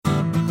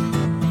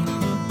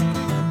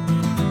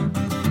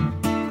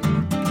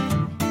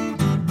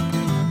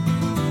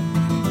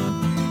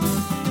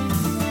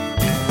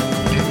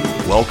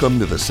Welcome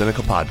to the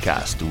Sinica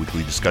Podcast, a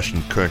weekly discussion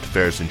of current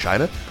affairs in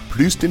China,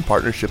 produced in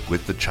partnership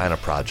with the China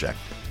Project.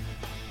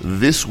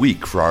 This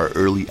week, for our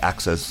early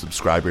access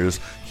subscribers,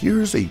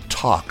 here's a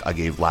talk I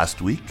gave last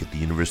week at the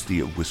University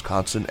of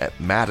Wisconsin at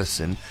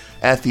Madison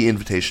at the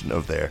invitation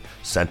of their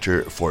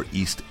Center for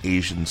East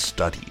Asian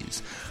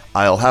Studies.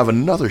 I'll have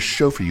another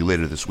show for you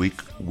later this week,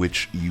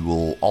 which you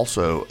will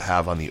also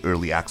have on the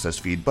early access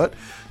feed, but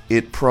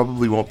it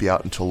probably won't be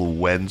out until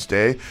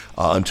Wednesday.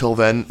 Until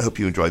then, hope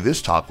you enjoy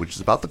this talk, which is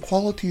about the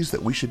qualities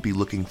that we should be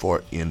looking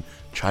for in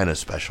China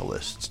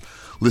specialists.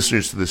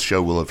 Listeners to this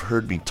show will have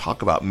heard me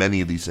talk about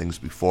many of these things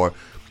before,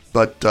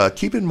 but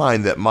keep in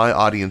mind that my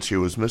audience here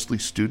was mostly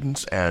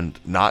students and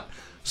not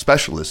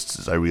specialists,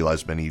 as I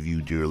realize many of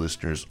you, dear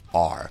listeners,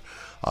 are.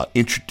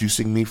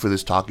 Introducing me for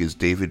this talk is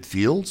David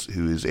Fields,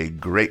 who is a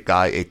great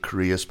guy, a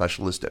Korea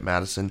specialist at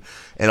Madison,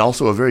 and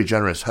also a very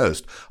generous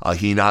host.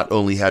 He not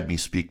only had me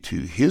speak to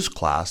his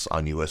class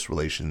on U.S.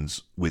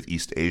 relations with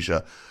East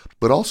Asia,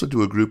 but also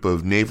to a group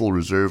of Naval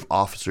Reserve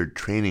Officer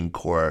Training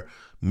Corps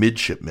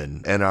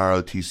midshipmen,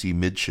 NROTC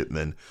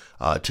midshipmen,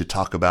 to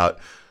talk about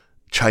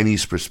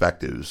Chinese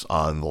perspectives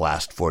on the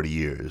last 40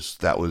 years.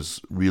 That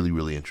was really,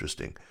 really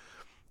interesting.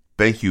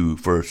 Thank you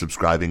for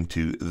subscribing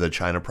to the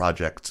China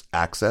Project's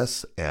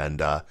Access,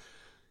 and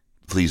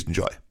please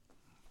enjoy.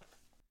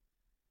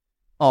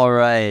 All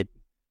right.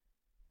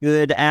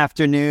 Good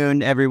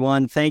afternoon,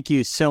 everyone. Thank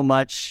you so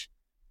much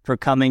for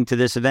coming to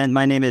this event.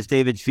 My name is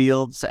David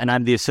Fields, and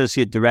I'm the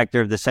Associate Director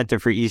of the Center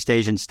for East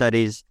Asian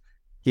Studies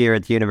here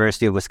at the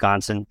University of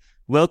Wisconsin.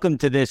 Welcome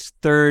to this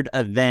third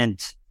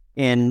event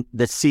in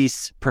the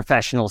CEAS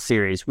Professional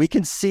Series. We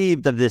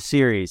conceived of this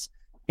series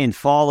in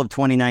fall of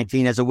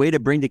 2019 as a way to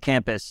bring to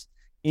campus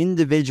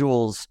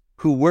individuals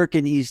who work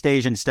in East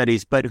Asian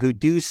studies, but who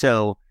do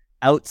so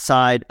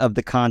outside of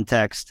the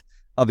context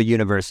of a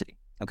university,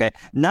 okay?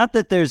 Not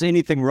that there's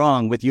anything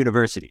wrong with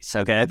universities,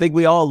 okay? I think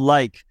we all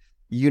like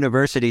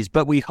universities,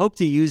 but we hope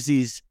to use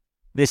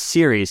this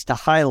series to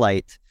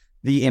highlight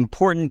the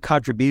important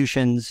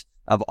contributions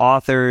of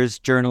authors,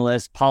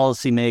 journalists,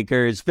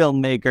 policymakers,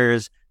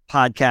 filmmakers,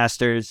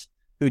 podcasters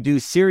who do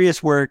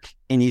serious work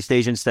in East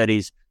Asian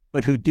studies,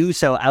 but who do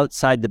so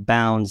outside the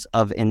bounds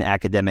of an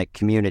academic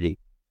community.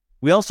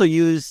 We also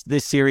use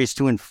this series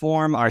to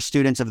inform our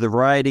students of the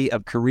variety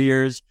of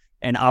careers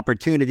and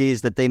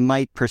opportunities that they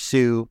might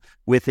pursue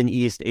with an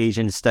East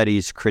Asian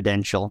Studies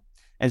credential.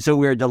 And so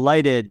we're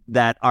delighted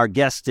that our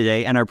guests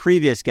today and our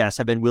previous guests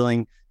have been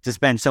willing to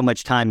spend so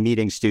much time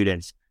meeting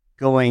students,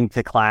 going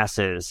to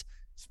classes,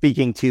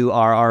 speaking to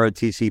our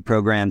ROTC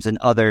programs and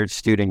other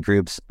student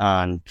groups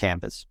on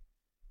campus.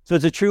 So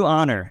it's a true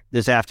honor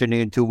this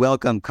afternoon to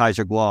welcome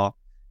Kaiser Guo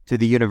to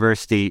the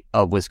University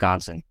of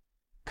Wisconsin.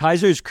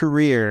 Kaiser's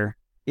career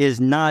is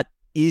not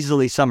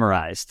easily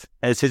summarized,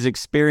 as his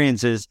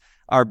experiences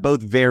are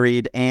both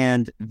varied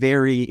and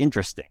very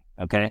interesting,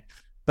 okay?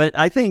 But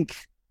I think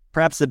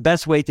perhaps the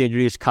best way to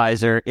introduce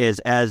Kaiser is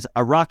as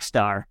a rock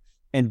star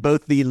in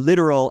both the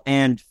literal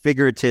and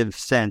figurative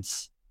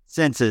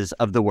senses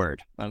of the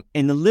word.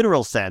 In the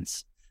literal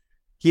sense,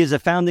 he is a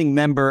founding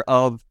member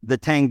of the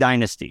Tang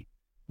Dynasty,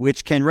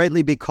 which can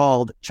rightly be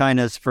called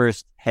China's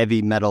first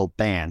heavy metal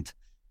band.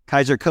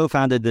 Kaiser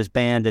co-founded this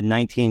band in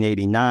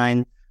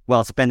 1989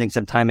 while spending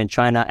some time in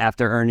China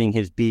after earning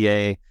his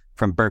BA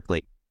from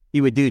Berkeley.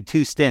 He would do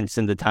 2 stints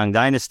in the Tang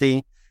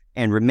Dynasty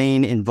and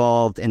remain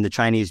involved in the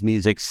Chinese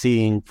music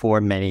scene for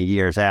many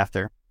years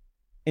after.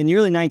 In the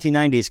early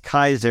 1990s,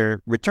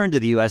 Kaiser returned to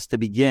the U.S. to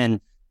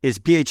begin his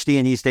PhD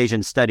in East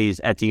Asian Studies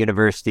at the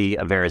University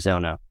of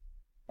Arizona.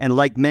 And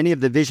like many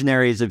of the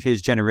visionaries of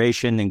his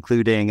generation,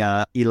 including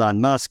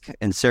Elon Musk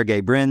and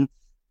Sergey Brin,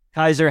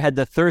 Kaiser had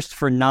the thirst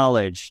for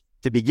knowledge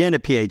to begin a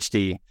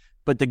PhD,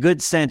 but the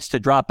good sense to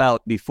drop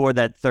out before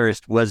that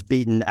thirst was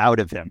beaten out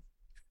of him.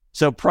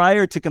 So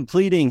prior to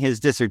completing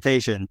his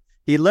dissertation,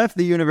 he left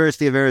the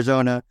University of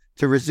Arizona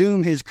to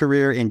resume his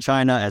career in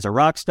China as a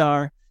rock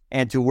star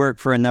and to work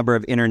for a number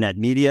of internet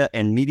media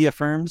and media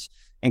firms,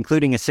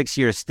 including a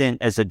 6-year stint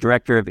as the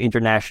director of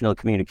international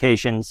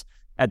communications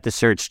at the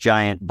search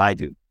giant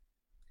Baidu.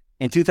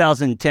 In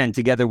 2010,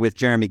 together with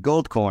Jeremy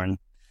Goldkorn,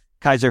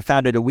 Kaiser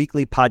founded a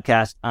weekly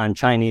podcast on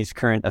Chinese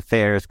current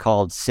affairs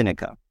called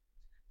Sinica.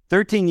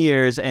 13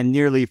 years and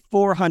nearly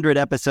 400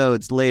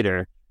 episodes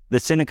later, the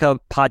Sinica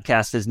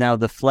podcast is now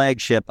the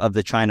flagship of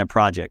the China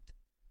Project,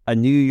 a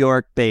New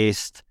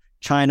York-based,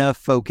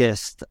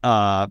 China-focused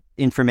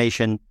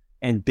information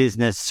and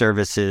business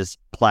services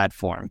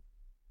platform.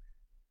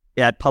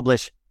 It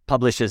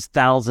publishes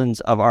thousands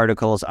of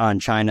articles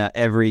on China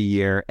every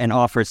year and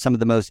offers some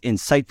of the most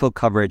insightful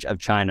coverage of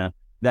China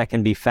that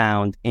can be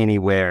found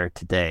anywhere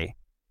today.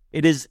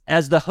 It is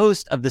as the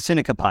host of the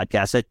Sinica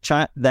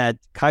podcast that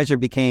Kaiser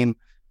became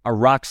a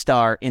rock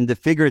star in the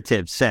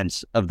figurative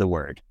sense of the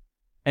word.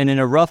 And in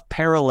a rough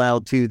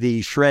parallel to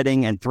the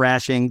shredding and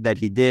thrashing that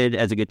he did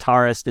as a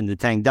guitarist in the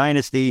Tang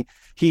Dynasty,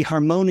 he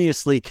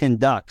harmoniously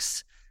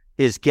conducts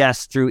his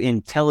guests through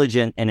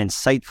intelligent and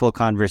insightful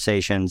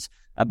conversations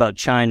about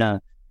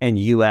China and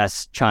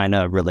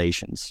U.S.-China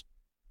relations.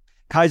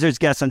 Kaiser's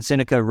guests on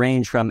Sinica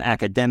range from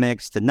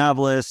academics to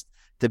novelists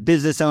to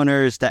business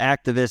owners to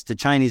activists to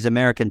Chinese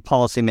American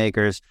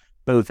policymakers,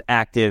 both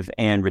active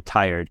and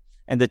retired.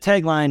 And the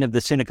tagline of the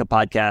Sinica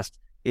podcast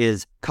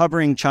is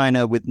covering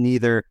China with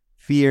neither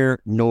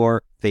fear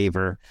nor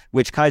favor,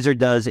 which Kaiser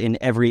does in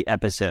every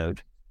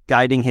episode,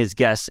 guiding his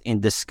guests in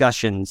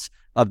discussions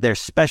of their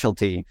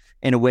specialty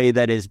in a way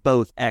that is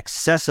both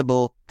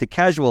accessible to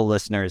casual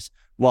listeners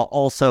while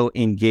also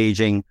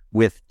engaging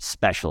with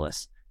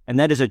specialists. And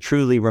that is a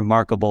truly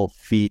remarkable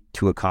feat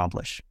to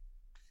accomplish.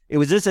 It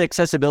was this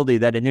accessibility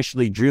that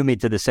initially drew me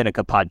to the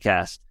Sinica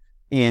podcast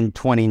in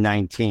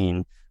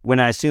 2019, when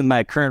I assumed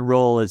my current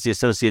role as the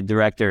Associate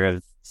Director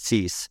of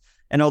CEAS.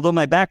 And although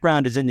my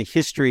background is in the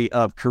history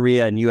of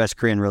Korea and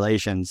U.S.-Korean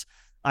relations,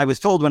 I was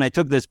told when I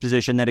took this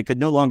position that it could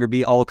no longer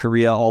be all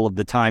Korea all of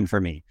the time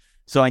for me.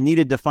 So I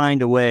needed to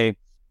find a way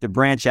to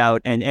branch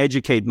out and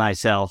educate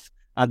myself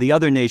on the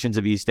other nations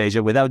of East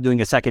Asia without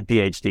doing a second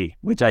PhD,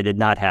 which I did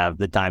not have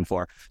the time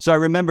for. So I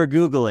remember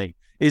Googling,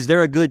 is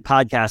there a good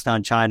podcast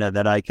on China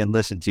that I can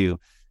listen to?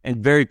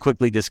 And very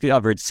quickly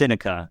discovered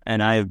Sinica.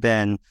 And I have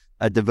been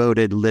a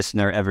devoted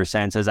listener ever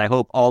since, as I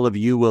hope all of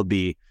you will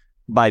be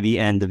by the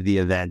end of the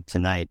event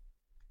tonight.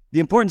 The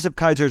importance of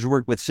Kaiser's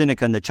work with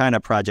Sinica and the China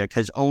Project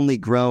has only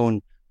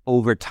grown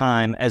over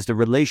time as the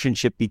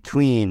relationship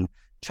between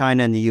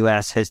China and the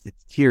U.S. has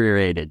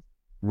deteriorated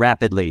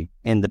rapidly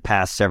in the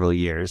past several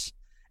years.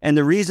 And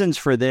the reasons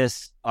for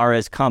this are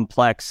as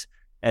complex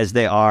as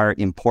they are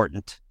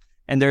important.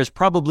 And there's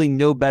probably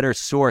no better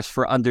source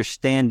for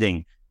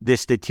understanding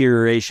this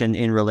deterioration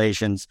in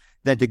relations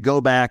than to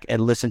go back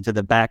and listen to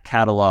the back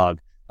catalog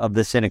of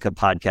the Sinica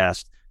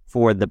podcast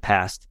for the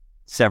past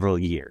several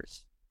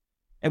years.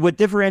 And what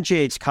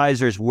differentiates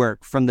Kaiser's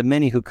work from the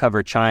many who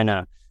cover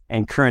China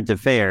and current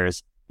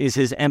affairs is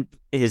his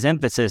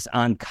emphasis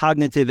on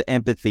cognitive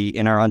empathy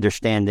in our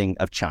understanding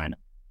of China.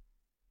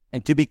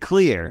 And to be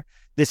clear,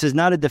 this is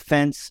not a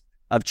defense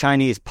of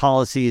Chinese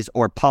policies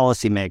or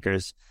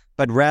policymakers,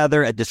 but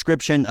rather a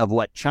description of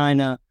what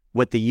China,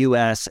 what the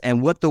U.S.,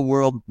 and what the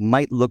world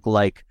might look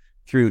like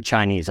through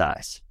Chinese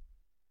eyes.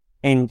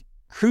 And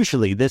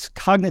crucially, this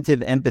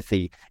cognitive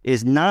empathy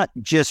is not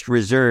just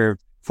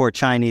reserved for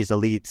Chinese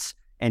elites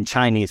and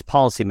Chinese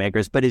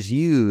policymakers, but is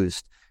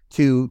used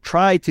to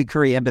try to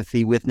create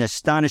empathy with an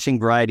astonishing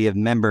variety of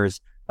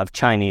members of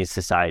Chinese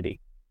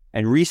society.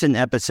 And recent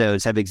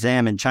episodes have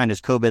examined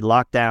China's COVID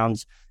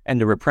lockdowns and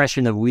the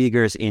repression of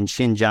Uyghurs in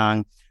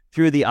Xinjiang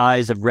through the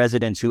eyes of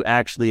residents who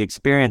actually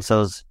experience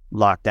those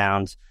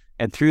lockdowns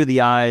and through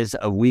the eyes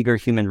of Uyghur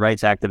human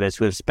rights activists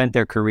who have spent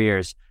their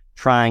careers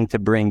trying to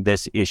bring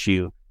this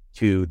issue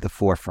to the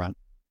forefront.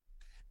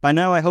 By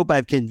now, I hope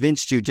I've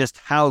convinced you just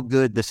how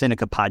good the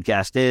Sinica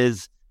podcast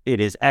is.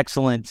 It is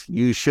excellent.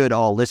 You should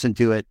all listen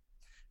to it.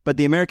 But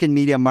the American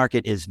media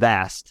market is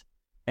vast,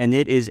 and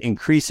it is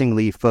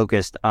increasingly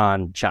focused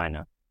on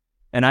China.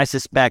 And I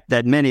suspect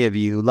that many of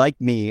you, like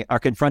me, are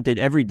confronted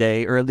every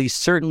day, or at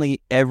least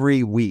certainly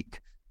every week,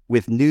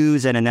 with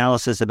news and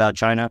analysis about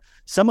China,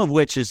 some of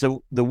which is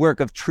the work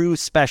of true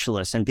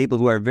specialists and people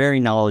who are very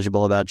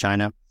knowledgeable about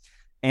China,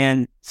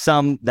 and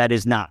some that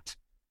is not.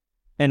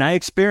 And I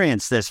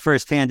experienced this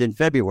firsthand in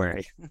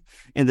February.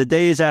 In the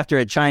days after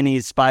a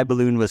Chinese spy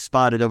balloon was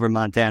spotted over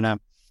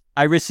Montana,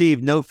 I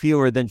received no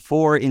fewer than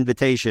 4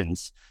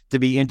 invitations to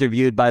be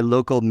interviewed by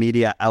local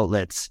media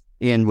outlets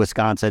in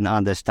Wisconsin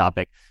on this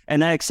topic.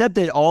 And I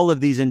accepted all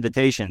of these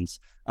invitations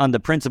on the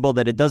principle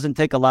that it doesn't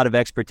take a lot of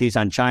expertise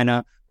on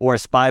China or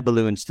spy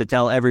balloons to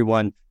tell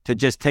everyone to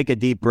just take a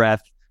deep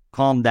breath,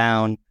 calm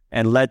down,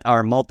 and let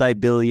our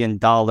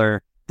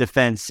multi-billion-dollar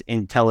defense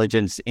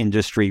intelligence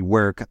industry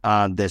work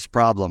on this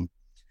problem.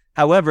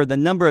 However, the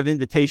number of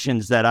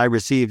invitations that I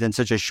received in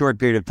such a short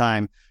period of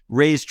time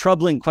raised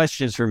troubling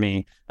questions for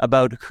me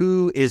about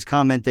who is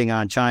commenting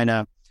on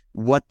China,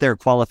 what their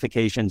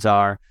qualifications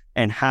are,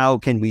 and how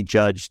can we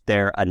judge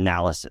their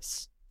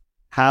analysis?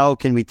 How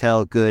can we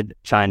tell good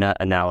China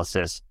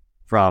analysis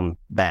from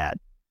bad?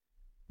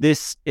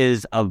 This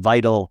is a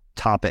vital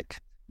topic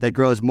that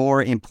grows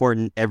more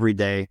important every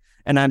day,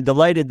 and I'm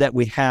delighted that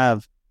we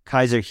have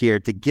Kaiser here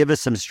to give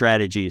us some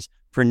strategies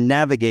for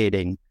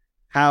navigating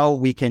how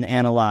we can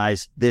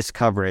analyze this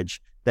coverage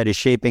that is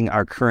shaping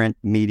our current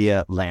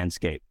media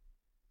landscape.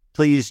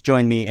 Please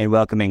join me in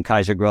welcoming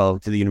Kaiser Grove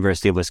to the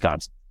University of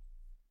Wisconsin.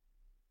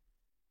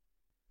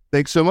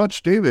 Thanks so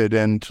much, David,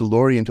 and to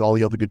Lori and to all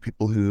the other good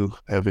people who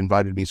have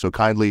invited me so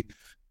kindly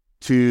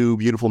to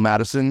beautiful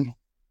Madison.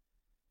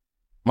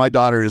 My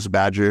daughter is a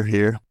Badger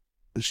here.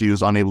 She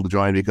was unable to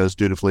join because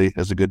dutifully,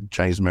 as a good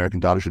Chinese-American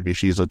daughter should be,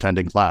 she's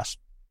attending class.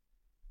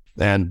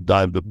 And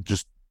I'm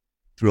just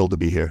thrilled to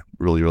be here.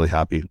 Really, really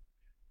happy.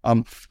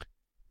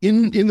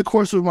 In the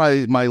course of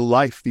my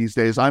life these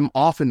days, I'm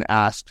often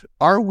asked,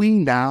 are we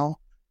now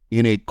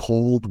in a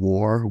Cold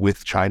War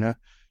with China?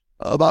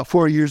 About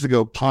 4 years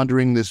ago,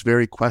 pondering this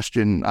very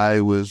question,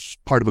 I was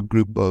part of a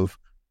group of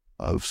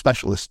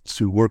specialists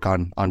who work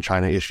on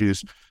China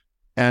issues.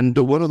 And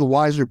one of the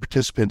wiser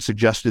participants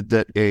suggested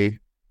that a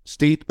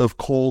state of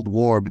Cold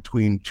War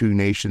between two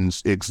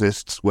nations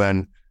exists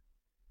when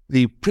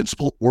the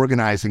principal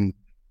organizing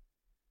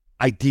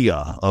idea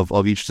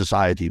of each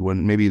society,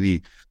 when maybe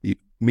the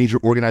major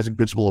organizing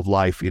principle of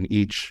life in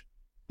each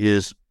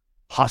is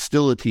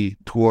hostility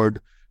toward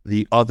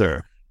the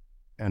other.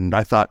 And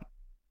I thought,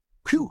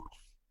 phew,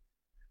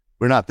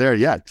 we're not there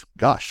yet.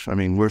 Gosh, I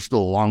mean, we're still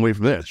a long way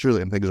from there.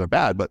 Surely things are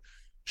bad, but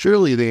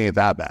surely they ain't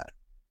that bad.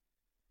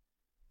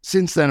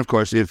 Since then, of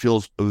course, it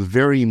feels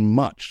very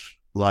much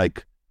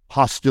like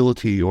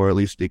hostility, or at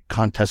least a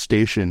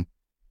contestation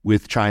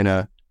with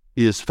China,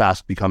 is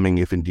fast becoming,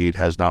 if indeed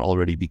has not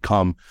already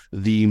become,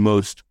 the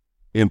most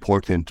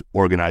important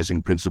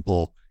organizing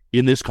principle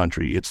in this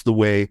country. It's the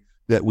way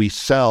that we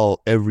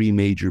sell every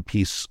major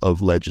piece of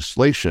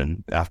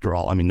legislation, after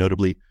all. I mean,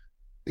 notably,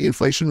 the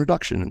Inflation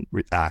Reduction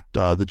Act,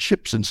 the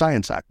CHIPS and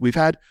Science Act. We've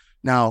had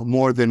now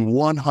more than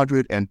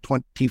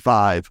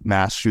 125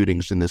 mass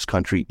shootings in this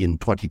country in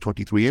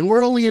 2023, and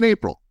we're only in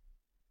April.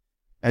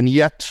 And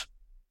yet,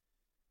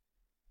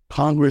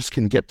 Congress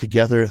can get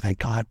together, thank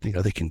God,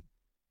 they can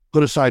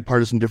put aside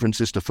partisan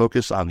differences to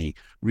focus on the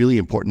really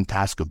important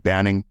task of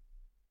banning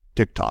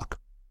TikTok.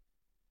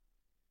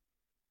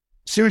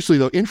 Seriously,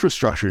 though,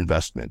 infrastructure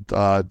investment,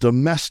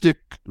 domestic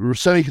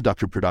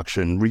semiconductor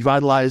production,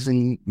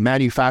 revitalizing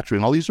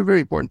manufacturing, all these are very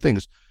important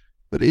things,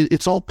 but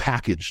it's all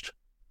packaged,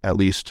 at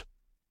least,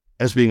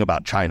 as being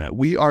about China.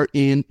 We are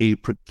in a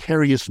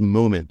precarious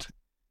moment,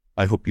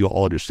 I hope you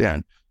all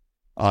understand,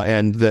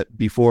 and that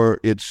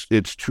before it's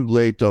too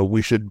late,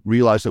 we should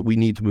realize that we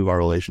need to move our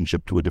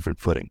relationship to a different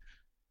footing.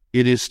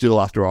 It is still,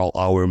 after all,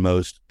 our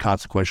most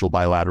consequential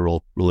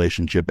bilateral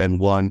relationship, and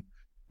one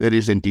that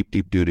is in deep,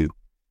 deep doo-doo.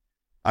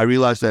 I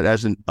realize that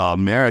as an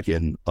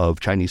American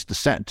of Chinese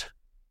descent,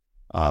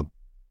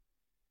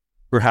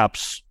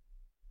 perhaps,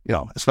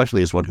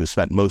 especially as one who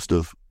spent most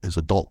of his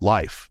adult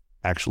life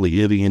actually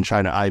living in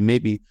China, I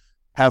maybe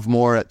have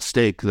more at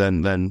stake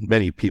than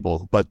many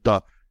people. But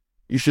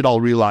you should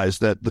all realize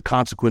that the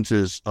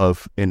consequences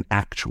of an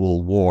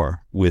actual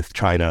war with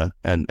China,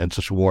 and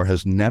such a war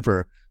has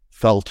never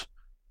felt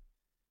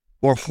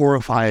more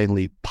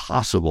horrifyingly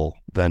possible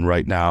than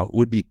right now,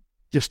 would be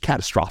just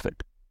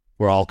catastrophic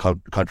for all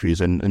countries,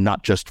 and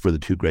not just for the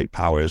two great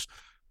powers.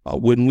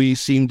 When we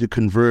seem to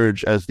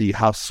converge as the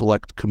House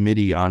Select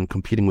Committee on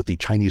competing with the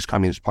Chinese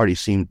Communist Party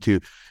seemed to,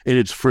 in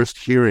its first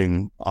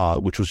hearing,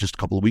 which was just a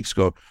couple of weeks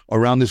ago,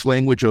 around this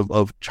language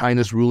of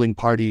China's ruling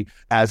party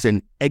as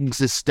an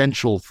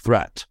existential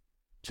threat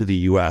to the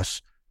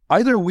U.S.,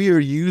 either we are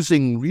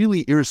using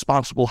really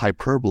irresponsible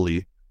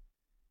hyperbole,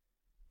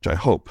 which I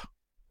hope,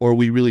 or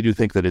we really do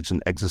think that it's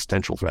an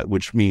existential threat,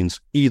 which means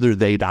either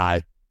they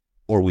die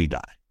or we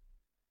die.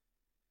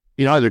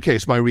 In either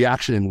case, my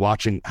reaction in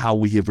watching how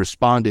we have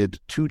responded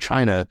to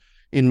China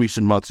in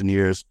recent months and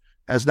years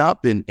has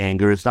not been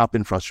anger, it's not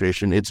been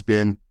frustration, it's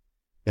been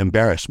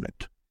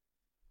embarrassment.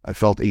 I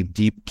felt a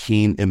deep,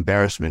 keen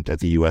embarrassment at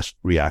the U.S.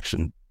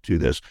 reaction to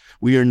this.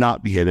 We are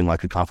not behaving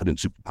like a confident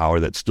superpower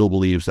that still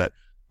believes that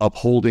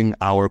upholding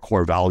our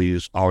core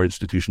values, our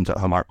institutions at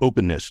home, our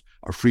openness,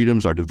 our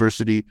freedoms, our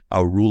diversity,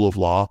 our rule of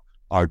law,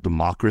 our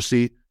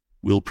democracy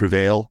will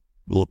prevail,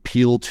 will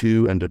appeal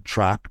to and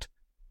attract,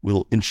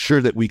 will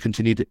ensure that we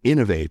continue to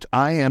innovate.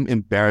 I am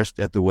embarrassed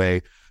at the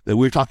way that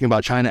we're talking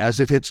about China as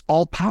if it's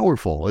all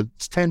powerful,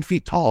 it's 10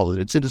 feet tall,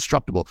 it's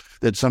indestructible,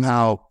 that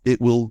somehow it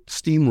will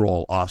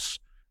steamroll us,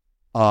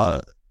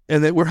 and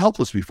that we're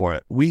helpless before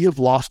it. We have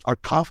lost our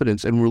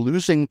confidence, and we're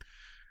losing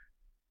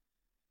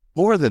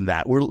more than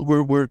that.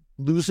 We're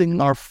losing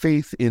our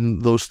faith in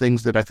those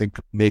things that I think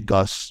make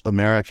us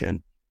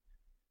American.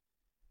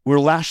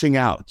 We're lashing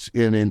out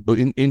in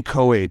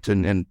Kuwait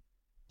and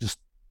just,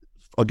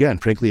 again,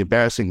 frankly,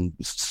 embarrassing,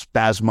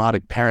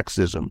 spasmodic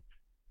paroxysm.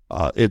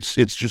 It's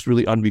just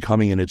really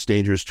unbecoming, and it's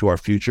dangerous to our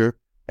future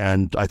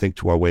and I think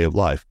to our way of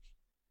life.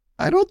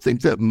 I don't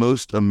think that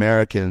most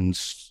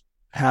Americans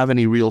have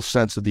any real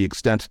sense of the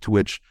extent to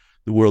which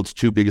the world's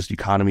two biggest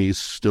economies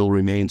still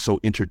remain so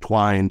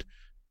intertwined.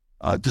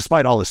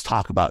 Despite all this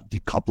talk about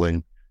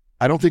decoupling,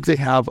 I don't think they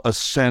have a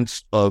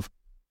sense of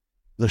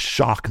the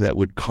shock that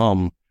would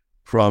come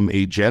from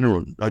a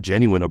genuine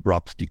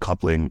abrupt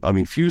decoupling. I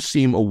mean, few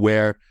seem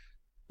aware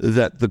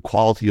that the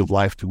quality of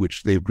life to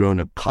which they've grown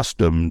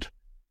accustomed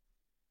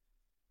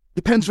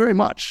depends very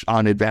much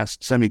on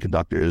advanced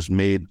semiconductors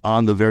made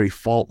on the very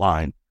fault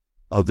line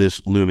of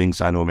this looming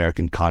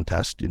Sino-American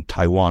contest in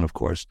Taiwan, of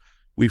course.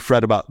 We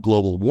fret about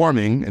global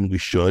warming, and we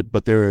should,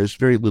 but there is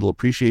very little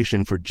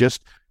appreciation for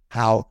just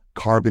how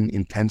carbon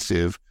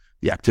intensive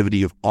the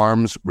activity of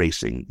arms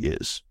racing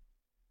is,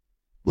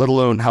 let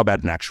alone how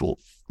bad an actual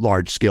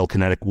large-scale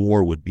kinetic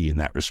war would be in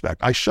that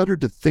respect. I shudder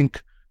to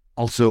think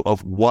also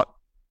of what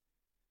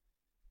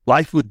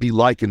life would be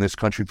like in this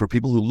country for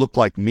people who look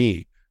like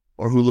me,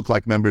 or who look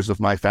like members of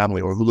my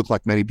family, or who look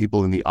like many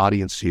people in the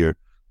audience here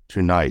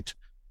tonight,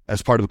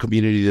 as part of a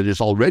community that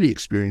is already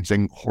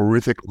experiencing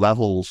horrific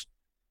levels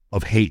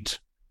of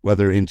hate,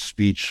 whether in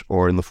speech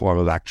or in the form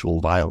of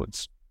actual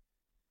violence.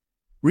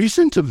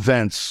 Recent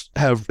events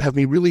have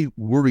me really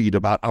worried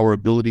about our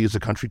ability as a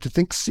country to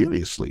think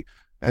seriously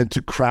and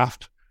to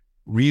craft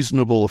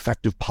reasonable,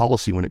 effective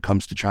policy when it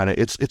comes to China,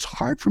 it's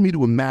hard for me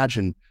to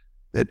imagine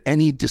that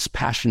any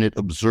dispassionate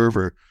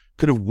observer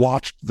could have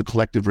watched the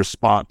collective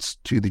response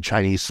to the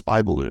Chinese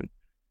spy balloon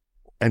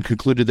and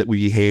concluded that we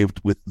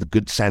behaved with the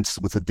good sense,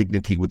 with the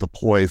dignity, with the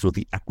poise, with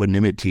the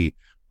equanimity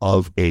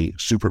of a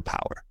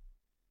superpower.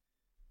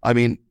 I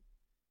mean,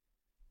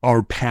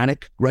 our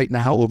panic right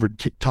now over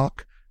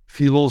TikTok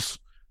feels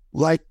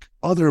like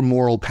other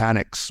moral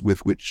panics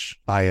with which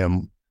I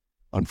am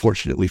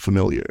unfortunately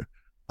familiar,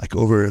 like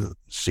over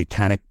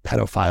satanic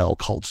pedophile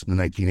cults in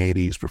the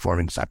 1980s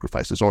performing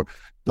sacrifices, or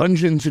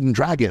Dungeons and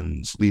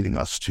Dragons leading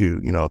us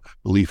to,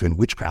 belief in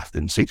witchcraft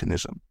and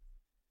Satanism.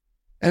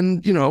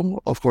 And,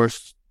 of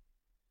course,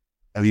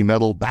 heavy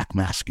metal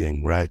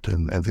backmasking, right?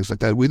 And things like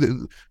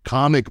that.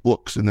 Comic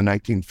books in the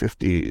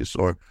 1950s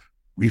or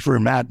reefer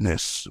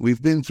madness.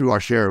 We've been through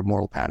our share of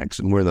moral panics,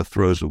 and we're in the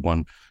throes of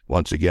one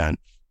once again.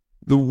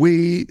 The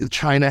way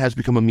China has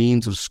become a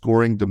means of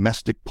scoring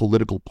domestic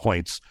political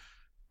points,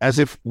 as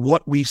if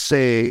what we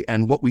say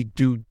and what we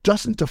do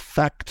doesn't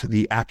affect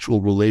the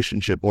actual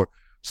relationship or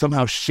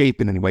somehow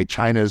shape in any way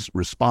China's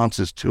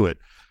responses to it,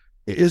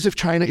 as if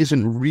China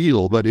isn't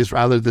real, but is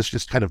rather this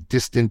just kind of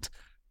distant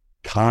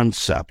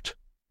concept.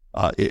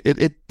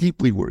 It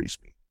deeply worries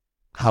me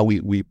how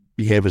we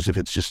behave as if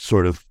it's just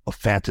sort of a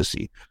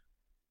fantasy.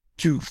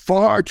 To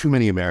far too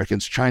many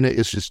Americans, China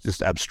is just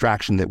this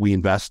abstraction that we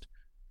invest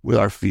with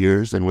our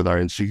fears and with our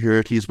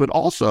insecurities, but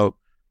also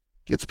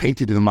gets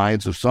painted in the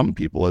minds of some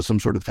people as some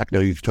sort of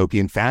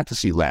techno-utopian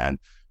fantasy land,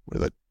 where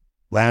the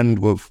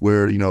land of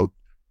where,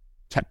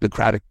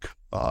 technocratic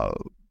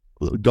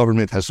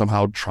government has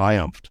somehow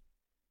triumphed.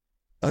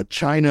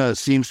 China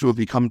seems to have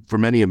become, for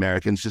many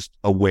Americans, just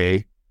a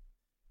way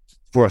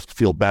for us to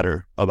feel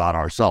better about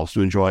ourselves,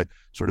 to enjoy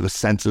sort of a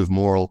sense of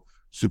moral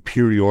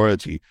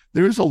superiority.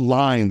 There is a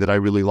line that I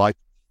really like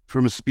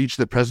from a speech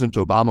that President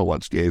Obama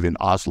once gave in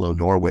Oslo,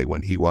 Norway,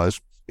 when he was,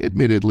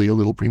 admittedly a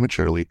little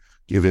prematurely,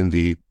 given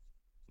the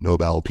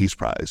Nobel Peace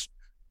Prize.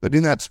 But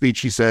in that speech,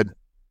 he said,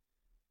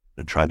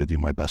 I try to do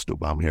my best,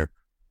 Obama, here.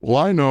 Well,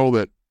 I know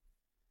that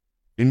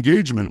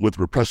engagement with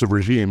repressive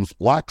regimes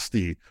lacks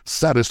the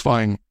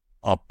satisfying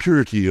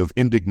purity of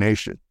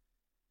indignation.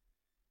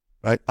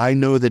 Right? I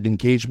know that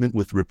engagement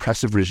with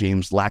repressive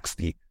regimes lacks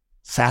the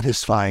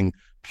satisfying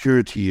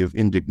purity of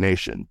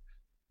indignation.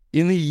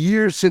 In the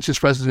years since his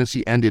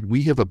presidency ended,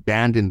 we have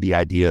abandoned the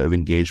idea of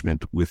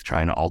engagement with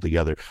China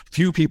altogether.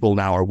 Few people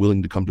now are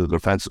willing to come to the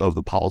defense of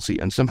the policy,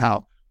 and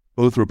somehow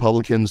both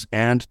Republicans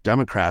and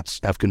Democrats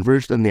have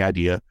converged on the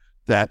idea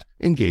that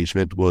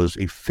engagement was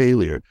a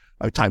failure.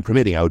 Time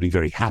permitting, I would be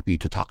very happy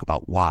to talk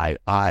about why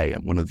I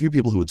am one of the few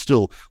people who would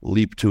still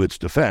leap to its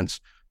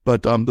defense.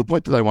 But the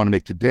point that I want to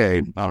make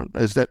today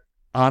is that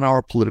on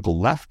our political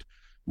left,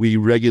 we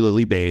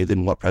regularly bathe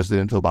in what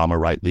President Obama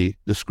rightly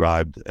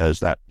described as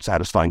that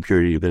satisfying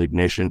purity of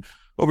indignation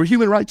over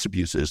human rights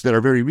abuses that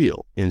are very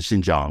real in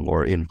Xinjiang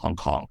or in Hong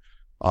Kong,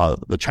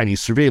 the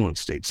Chinese surveillance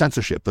state,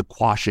 censorship, the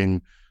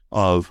quashing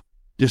of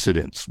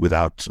dissidents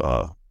without,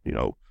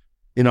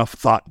 enough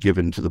thought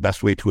given to the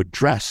best way to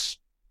address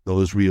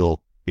those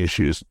real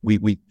issues.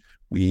 We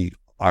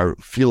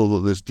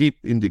feel this deep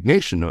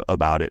indignation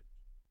about it,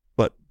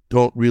 but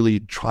don't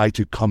really try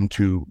to come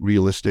to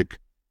realistic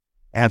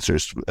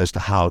answers as to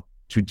how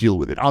to deal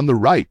with it. On the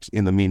right,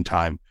 in the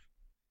meantime,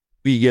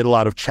 we get a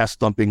lot of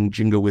chest-thumping,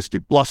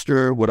 jingoistic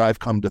bluster, what I've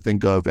come to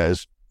think of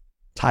as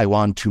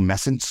Taiwan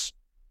tumescence.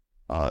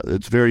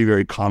 It's very,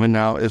 very common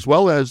now, as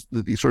well as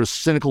the sort of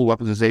cynical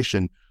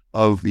weaponization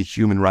of the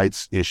human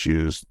rights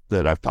issues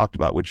that I've talked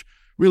about, which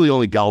really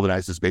only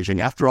galvanizes Beijing.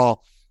 After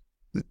all,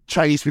 the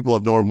Chinese people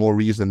have no more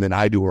reason than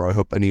I do, or I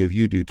hope any of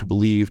you do, to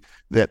believe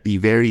that the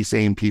very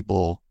same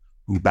people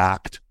who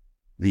backed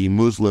the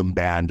Muslim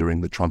ban during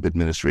the Trump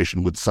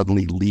administration would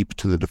suddenly leap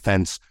to the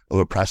defense of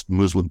oppressed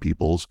Muslim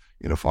peoples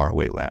in a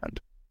faraway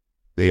land.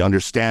 They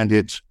understand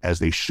it, as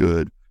they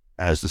should,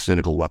 as the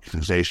cynical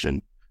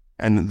weaponization.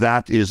 And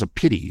that is a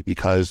pity,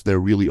 because there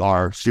really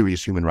are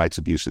serious human rights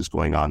abuses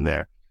going on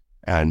there.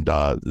 And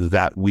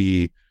that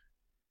we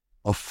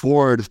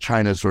afford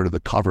China sort of the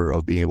cover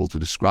of being able to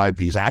describe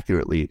these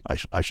accurately,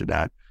 I should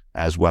add,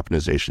 as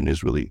weaponization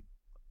is really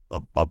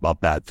a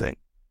bad thing.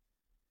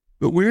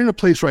 But we're in a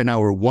place right now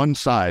where one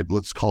side,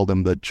 let's call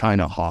them the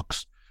China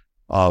hawks,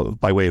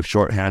 by way of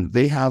shorthand,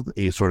 they have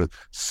a sort of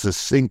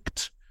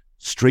succinct,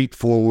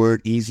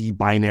 straightforward, easy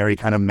binary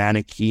kind of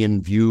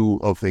Manichaean view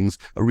of things,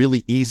 a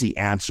really easy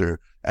answer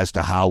as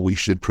to how we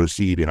should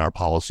proceed in our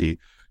policy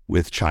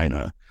with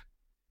China.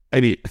 I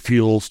mean, it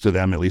feels to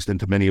them, at least, and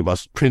to many of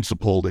us,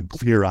 principled and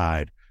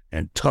clear-eyed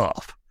and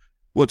tough.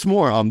 What's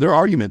more, their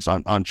arguments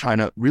on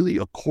China really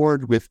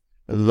accord with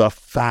the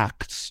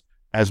facts,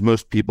 as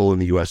most people in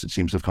the U.S., it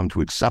seems, have come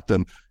to accept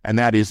them, and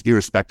that is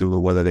irrespective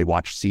of whether they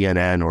watch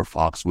CNN or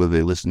Fox, whether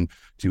they listen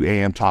to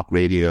AM talk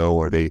radio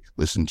or they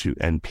listen to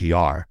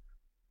NPR.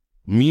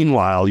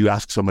 Meanwhile, you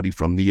ask somebody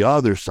from the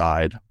other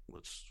side,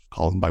 let's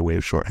call them by way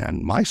of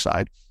shorthand, my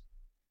side,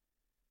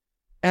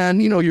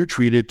 And, you're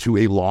treated to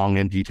a long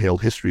and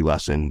detailed history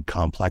lesson,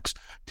 complex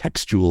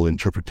textual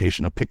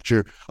interpretation, a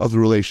picture of the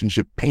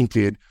relationship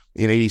painted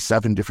in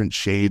 87 different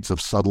shades of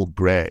subtle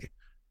gray.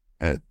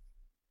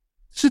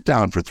 Sit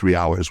down for 3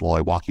 hours while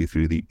I walk you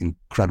through the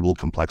incredible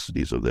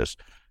complexities of this.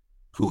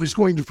 Who is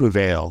going to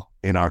prevail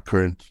in our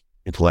current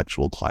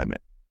intellectual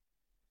climate?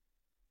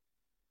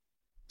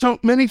 So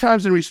many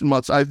times in recent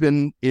months, I've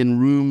been in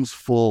rooms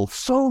full,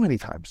 so many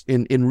times,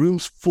 in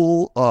rooms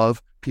full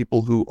of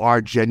people who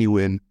are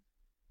genuine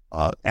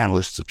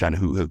analysts of China,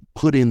 who have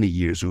put in the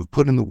years, who have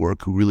put in the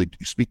work, who really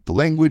do speak the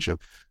language, have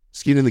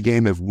skin in the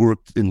game, have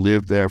worked and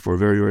lived there for a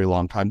very, very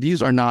long time.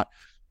 These are not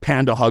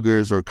panda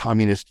huggers or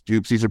communist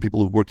dupes. These are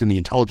people who've worked in the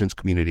intelligence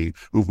community,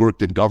 who've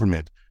worked in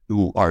government,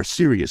 who are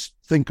serious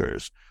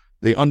thinkers.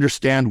 They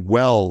understand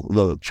well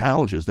the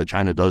challenges that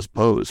China does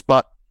pose,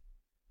 but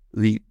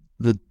the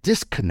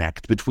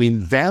disconnect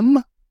between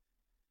them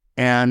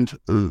and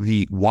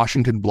the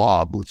Washington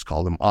blob, let's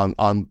call them,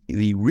 on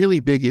the really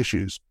big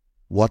issues.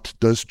 What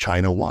does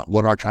China want?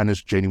 What are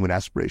China's genuine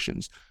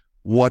aspirations?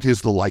 What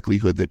is the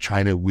likelihood that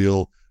China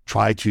will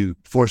try to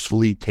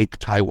forcefully take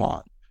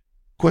Taiwan?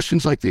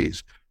 Questions like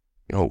these.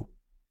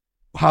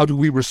 How do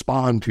we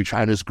respond to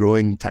China's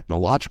growing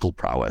technological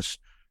prowess?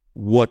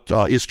 What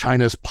is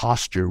China's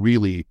posture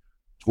really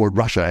toward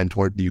Russia and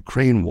toward the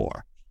Ukraine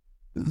war?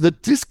 The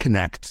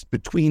disconnect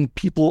between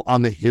people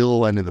on the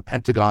Hill and in the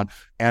Pentagon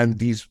and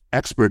these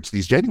experts,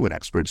 these genuine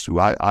experts who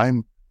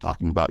I'm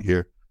talking about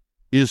here,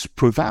 is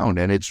profound,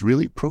 and it's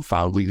really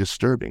profoundly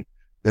disturbing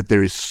that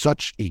there is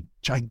such a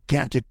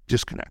gigantic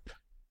disconnect.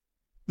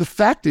 The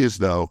fact is,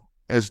 though,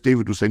 as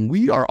David was saying,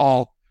 we are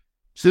all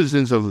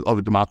citizens of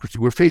a democracy.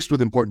 We're faced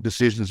with important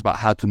decisions about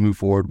how to move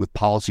forward with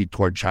policy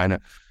toward China.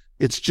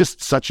 It's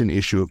just such an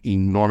issue of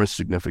enormous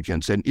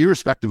significance, and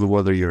irrespective of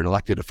whether you're an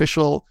elected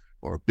official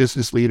or a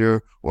business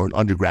leader or an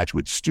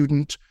undergraduate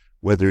student,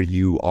 whether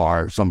you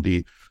are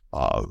somebody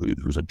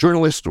who's a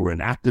journalist or an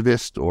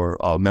activist or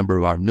a member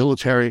of our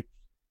military,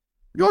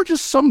 you're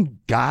just some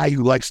guy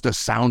who likes to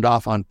sound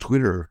off on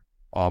Twitter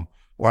or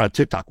on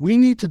TikTok. We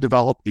need to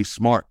develop a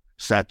smart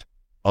set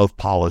of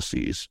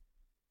policies,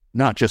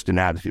 not just an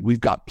attitude.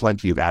 We've got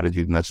plenty of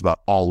attitude, and that's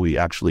about all we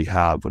actually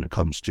have when it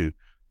comes to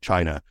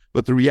China.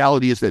 But the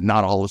reality is that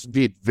not all of us,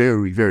 indeed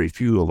very, very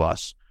few of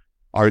us,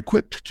 are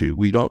equipped to.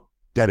 We don't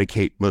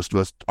dedicate, most of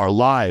us, our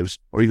lives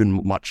or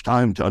even much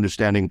time to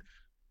understanding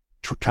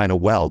China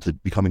well, to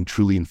becoming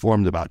truly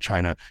informed about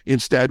China.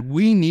 Instead,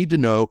 we need to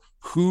know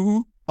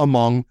who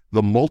among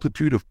the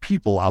multitude of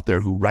people out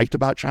there who write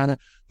about China,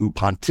 who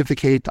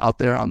pontificate out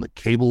there on the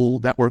cable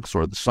networks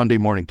or the Sunday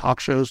morning talk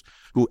shows,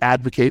 who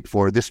advocate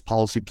for this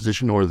policy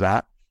position or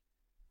that,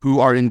 who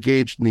are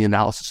engaged in the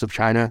analysis of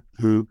China,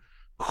 who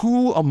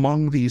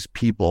among these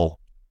people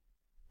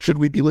should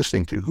we be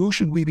listening to? Who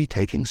should we be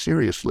taking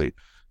seriously?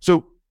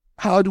 So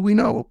how do we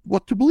know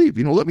what to believe?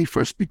 Let me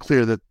first be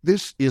clear that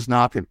this is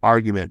not an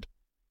argument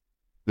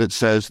that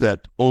says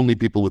that only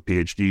people with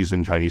PhDs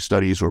in Chinese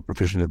studies or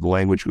proficient in the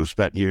language who have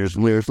spent years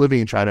and years living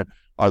in China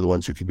are the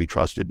ones who can be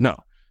trusted. No,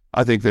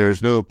 I think there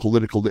is no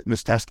political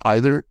litmus test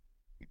either.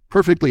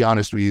 Perfectly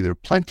honest with you, there are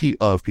plenty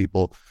of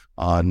people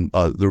on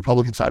the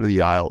Republican side of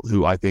the aisle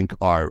who I think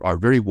are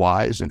very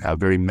wise and have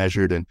very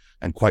measured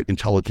and quite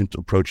intelligent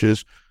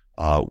approaches,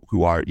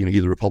 who are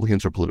either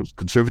Republicans or political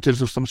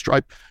conservatives of some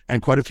stripe,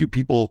 and quite a few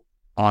people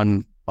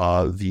on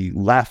the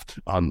left,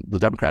 on the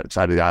Democratic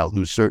side of the aisle,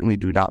 who certainly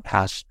do not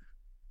pass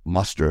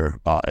muster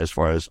as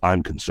far as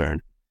I'm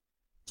concerned.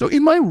 So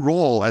in my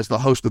role as the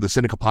host of the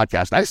Sinica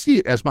podcast, I see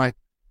it as my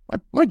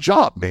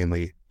job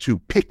mainly to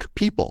pick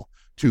people,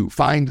 to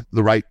find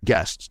the right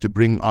guests to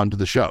bring onto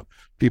the show.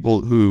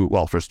 People who,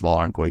 well, first of all,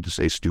 aren't going to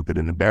say stupid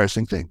and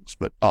embarrassing things,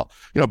 but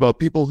about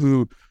people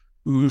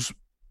whose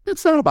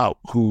it's not about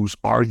whose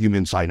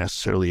arguments I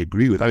necessarily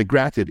agree with. I mean,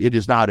 granted, it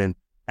is not an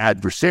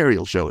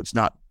adversarial show. It's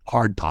not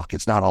hard talk.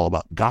 It's not all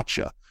about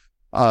gotcha.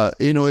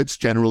 It's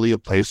generally a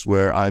place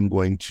where I'm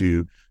going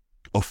to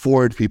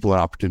afford people an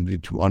opportunity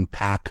to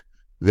unpack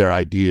their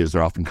ideas.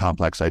 They're often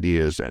complex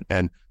ideas,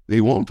 and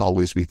they won't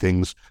always be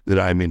things that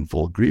I'm in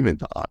full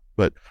agreement on.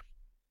 But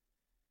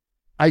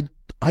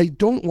I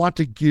don't want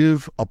to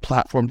give a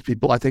platform to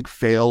people I think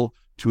fail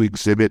to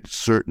exhibit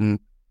certain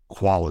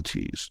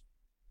qualities.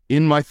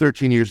 In my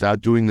 13 years now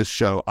doing this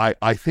show,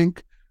 I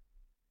think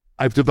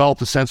I've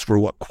developed a sense for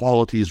what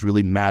qualities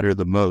really matter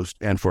the most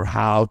and for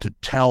how to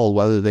tell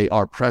whether they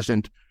are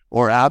present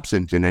or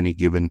absent in any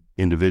given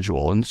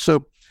individual. And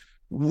so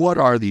what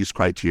are these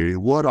criteria?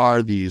 What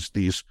are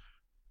these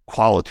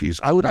qualities?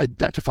 I would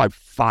identify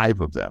 5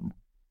 of them.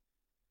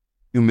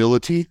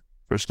 Humility,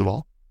 first of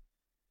all,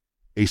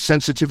 a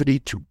sensitivity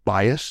to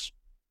bias,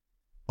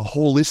 a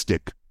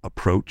holistic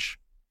approach,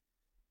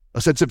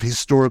 a sense of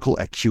historical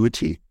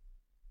acuity,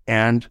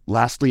 and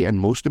lastly, and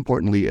most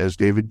importantly, as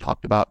David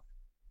talked about,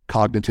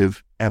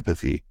 cognitive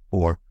empathy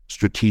or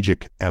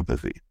strategic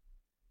empathy.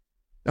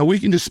 Now, we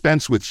can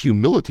dispense with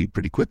humility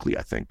pretty quickly,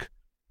 I think.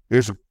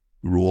 Here's a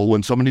rule.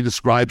 When somebody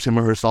describes him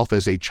or herself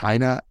as a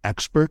China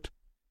expert,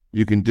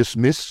 you can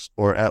dismiss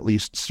or at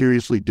least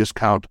seriously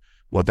discount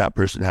what that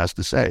person has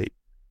to say.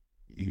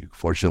 You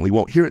fortunately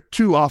won't hear it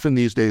too often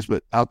these days,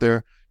 but out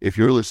there, if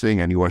you're listening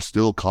and you are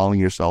still calling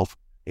yourself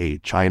a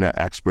China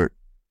expert,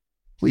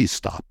 please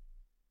stop.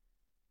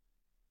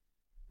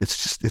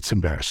 It's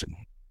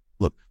embarrassing.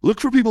 Look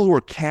for people who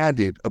are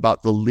candid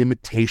about the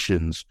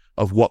limitations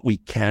of what we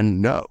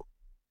can know.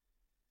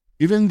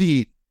 Even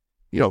the,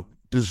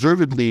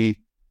 deservedly,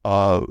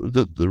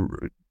 the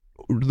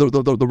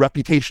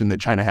reputation that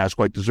China has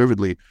quite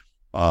deservedly,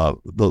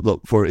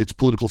 for its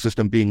political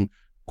system being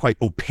quite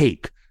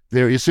opaque.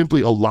 There is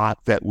simply a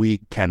lot that we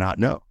cannot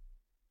know.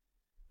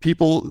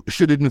 People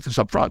should admit this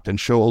up front and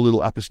show a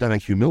little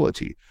epistemic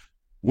humility.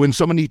 When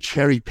somebody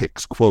cherry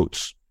picks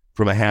quotes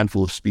from a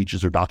handful of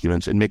speeches or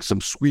documents and makes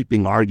some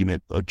sweeping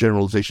argument, a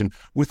generalization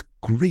with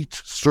great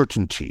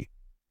certainty,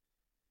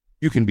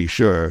 you can be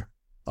sure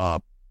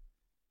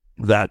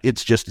that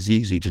it's just as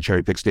easy to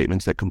cherry pick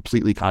statements that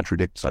completely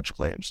contradict such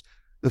claims.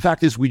 The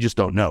fact is, we just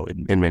don't know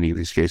in many of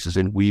these cases,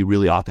 and we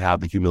really ought to have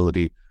the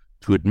humility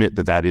to admit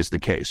that that is the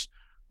case.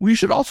 We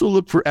should also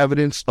look for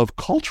evidence of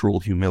cultural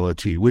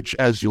humility, which,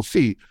 as you'll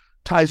see,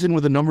 ties in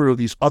with a number of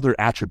these other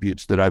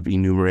attributes that I've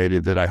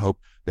enumerated that I hope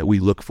that we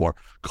look for.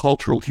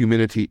 Cultural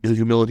humility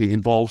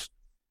involves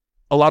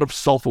a lot of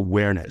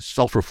self-awareness,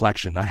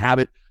 self-reflection, a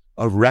habit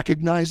of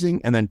recognizing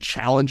and then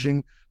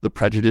challenging the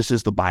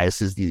prejudices, the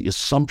biases, the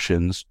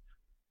assumptions,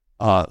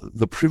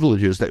 the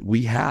privileges that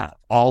we have.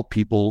 All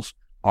peoples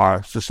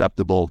are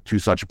susceptible to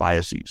such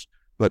biases,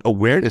 but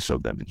awareness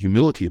of them and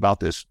humility about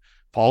this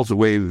falls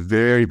away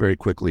very, very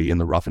quickly in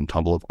the rough and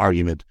tumble of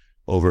argument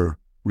over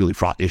really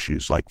fraught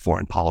issues like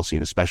foreign policy,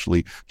 and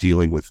especially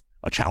dealing with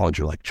a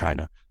challenger like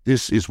China.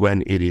 This is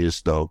when it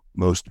is, though,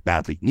 most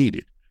badly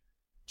needed.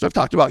 So I've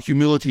talked about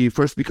humility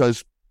first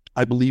because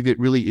I believe it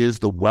really is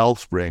the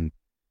wellspring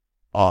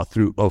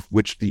through of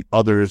which the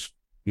others,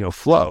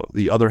 flow,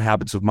 the other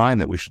habits of mind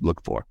that we should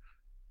look for.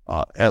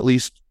 At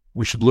least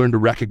we should learn to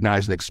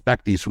recognize and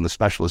expect these from the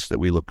specialists that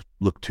we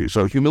look to.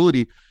 So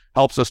humility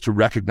helps us to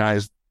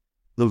recognize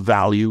the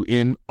value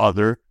in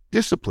other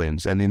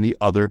disciplines and in the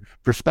other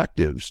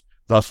perspectives,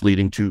 thus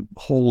leading to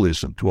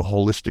holism, to a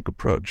holistic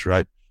approach,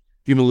 right?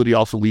 Humility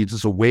also leads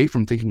us away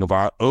from thinking of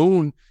our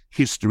own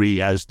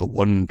history as the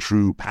one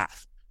true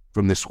path,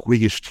 from this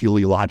Whiggish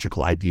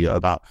teleological idea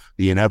about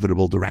the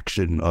inevitable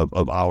direction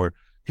of our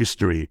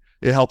history.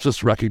 It helps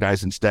us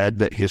recognize instead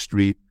that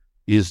history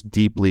is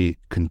deeply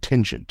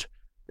contingent.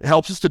 It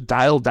helps us to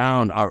dial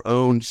down our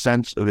own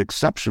sense of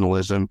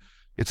exceptionalism.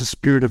 It's a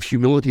spirit of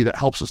humility that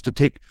helps us to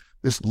take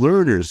this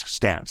learner's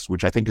stance,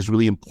 which I think is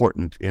really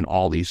important in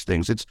all these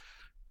things. It's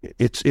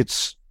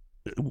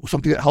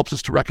something that helps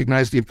us to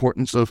recognize the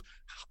importance of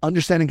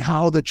understanding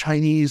how the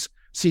Chinese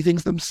see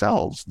things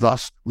themselves,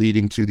 thus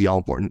leading to the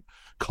all-important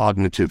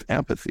cognitive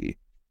empathy.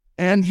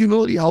 And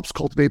humility helps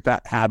cultivate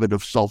that habit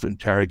of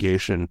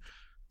self-interrogation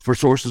for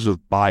sources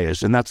of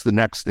bias. And that's the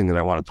next thing that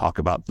I want to talk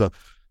about, the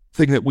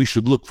thing that we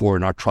should look for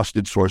in our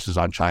trusted sources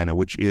on China,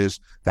 which is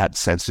that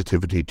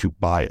sensitivity to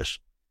bias.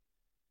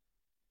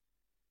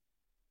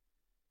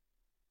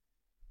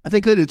 I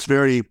think that it's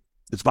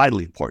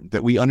vitally important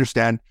that we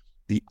understand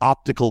the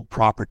optical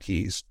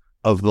properties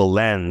of the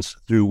lens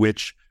through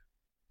which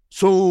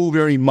so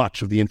very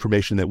much of the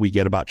information that we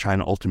get about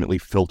China ultimately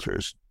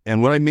filters.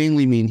 And what I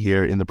mainly mean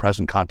here in the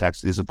present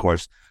context is, of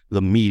course,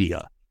 the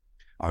media.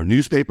 Our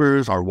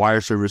newspapers, our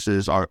wire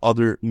services, our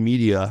other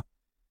media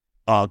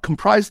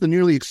comprise the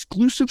nearly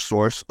exclusive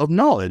source of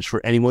knowledge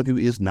for anyone who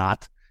is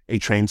not a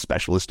trained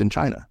specialist in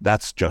China.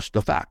 That's just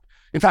a fact.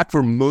 In fact,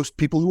 for most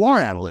people who are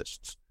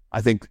analysts,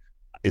 I think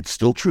it's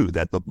still true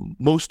that the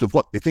most of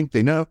what they think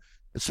they know,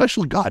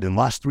 especially in the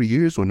last 3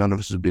 years when none of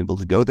us have been able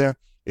to go there,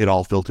 it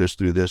all filters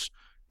through this,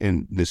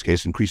 in this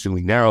case,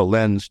 increasingly narrow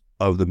lens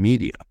of the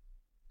media.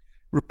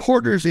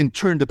 Reporters, in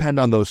turn, depend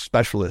on those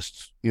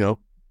specialists,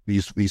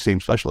 these same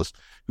specialists,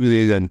 who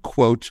they then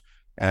quote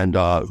and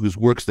whose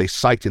works they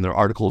cite in their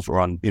articles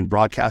or in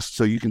broadcasts.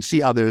 So you can see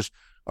how there's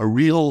a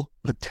real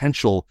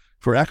potential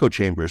for echo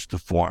chambers to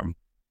form.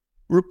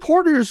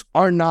 Reporters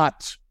are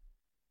not,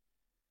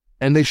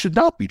 and they should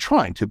not be,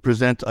 trying to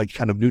present a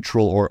kind of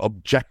neutral or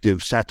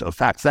objective set of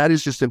facts. That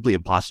is just simply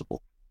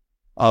impossible.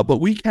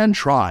 But we can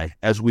try,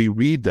 as we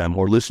read them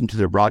or listen to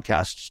their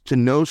broadcasts, to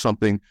know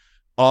something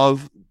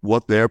of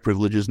what their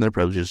privileges and their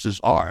prejudices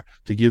are,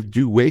 to give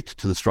due weight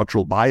to the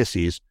structural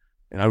biases.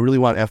 And I really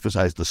want to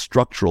emphasize the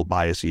structural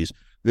biases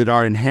that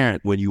are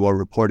inherent when you are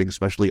reporting,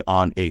 especially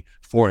on a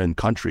foreign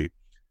country.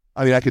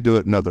 I mean, I could do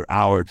it another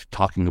hour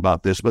talking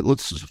about this, but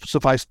let's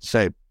suffice to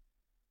say,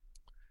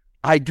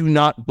 I do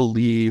not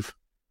believe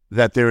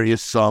that there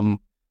is some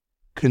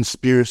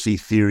conspiracy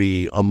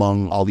theory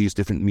among all these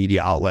different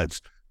media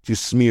outlets to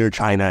smear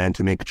China and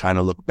to make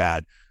China look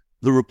bad.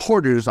 The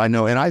reporters I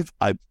know, and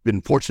I've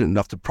been fortunate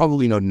enough to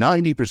probably know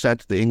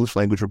 90% of the English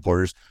language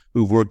reporters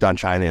who've worked on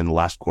China in the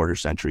last quarter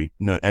century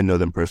and know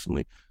them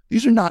personally.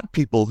 These are not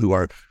people who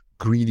are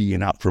greedy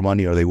and out for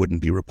money, or they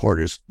wouldn't be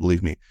reporters,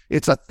 believe me.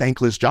 It's a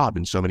thankless job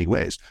in so many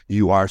ways.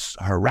 You are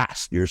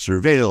harassed, you're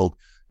surveilled,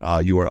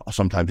 you are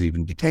sometimes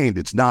even detained.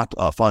 It's not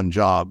a fun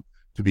job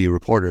to be a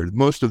reporter.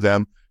 Most of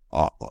them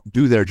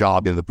do their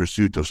job in the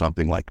pursuit of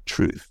something like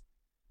truth.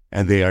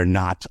 And they are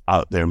not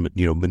out there,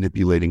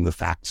 manipulating the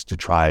facts to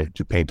try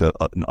to paint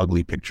an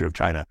ugly picture of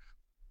China.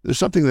 There's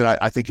something that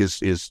I think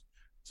is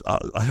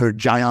I heard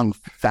Jiayang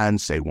Fan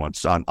say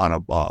once on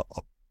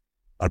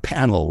a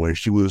panel where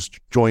she was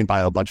joined by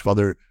a bunch of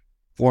other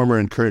former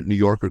and current New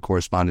Yorker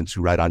correspondents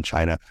who write on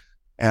China,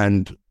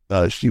 and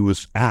she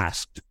was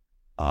asked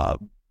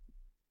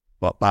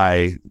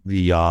by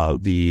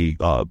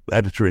the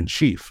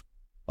editor-in-chief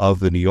of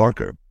the New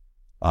Yorker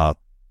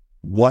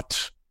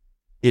what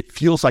it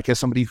feels like as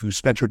somebody who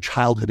spent her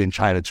childhood in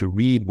China to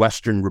read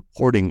Western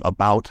reporting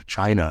about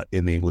China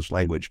in the English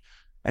language.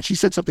 And she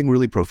said something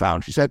really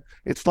profound. She said,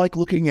 it's like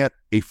looking at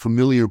a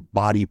familiar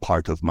body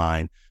part of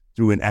mine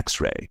through an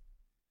X-ray.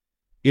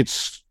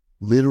 It's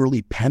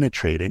literally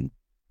penetrating.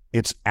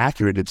 It's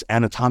accurate. It's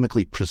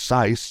anatomically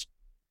precise,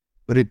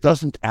 but it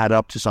doesn't add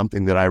up to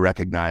something that I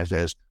recognize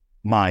as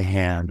my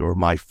hand or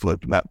my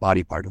foot, that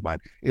body part of mine.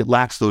 It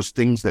lacks those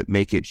things that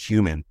make it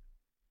human,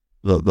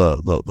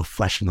 the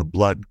flesh and the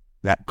blood,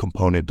 that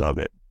component of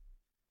it.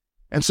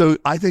 And so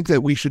I think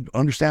that we should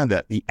understand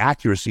that the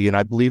accuracy, and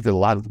I believe that a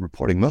lot of the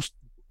reporting, most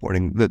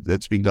reporting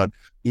that's being done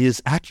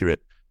is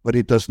accurate, but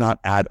it does not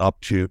add up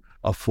to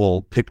a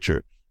full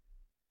picture.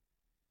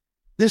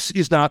 This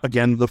is not,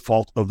 again, the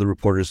fault of the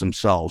reporters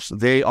themselves.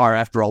 They are,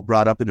 after all,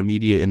 brought up in a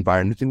media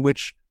environment in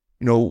which,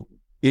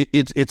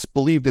 it's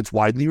believed, it's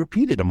widely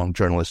repeated among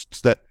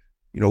journalists that,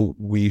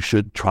 we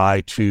should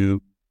try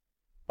to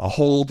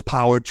hold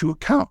power to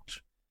account.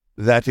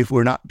 That if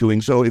we're not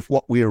doing so, if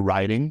what we are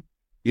writing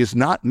is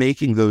not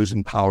making those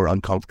in power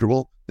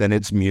uncomfortable, then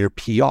it's mere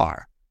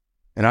PR.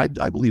 And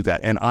I believe that.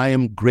 And I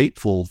am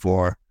grateful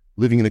for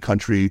living in a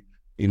country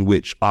in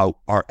which our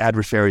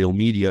adversarial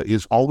media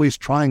is always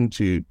trying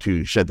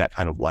to shed that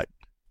kind of light.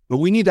 But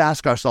we need to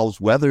ask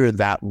ourselves whether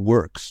that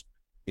works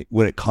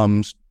when it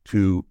comes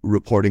to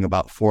reporting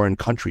about foreign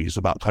countries,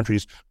 about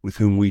countries with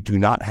whom we do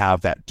not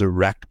have that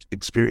direct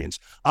experience.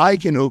 I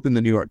can open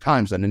the New York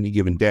Times on any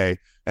given day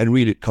and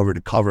read it cover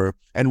to cover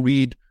and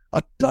read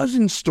a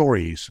dozen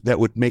stories that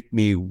would make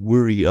me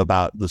worry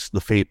about the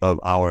fate of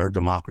our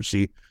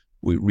democracy.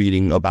 We're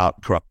reading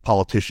about corrupt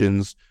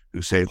politicians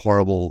who say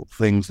horrible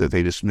things that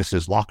they dismiss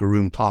as locker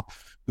room talk,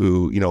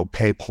 who,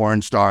 pay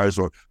porn stars,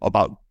 or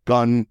about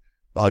gun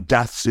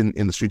deaths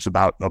in the streets,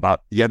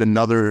 about yet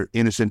another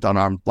innocent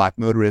unarmed black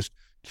motorist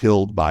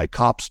killed by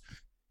cops.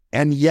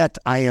 And yet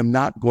I am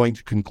not going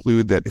to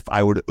conclude that if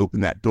I were to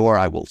open that door,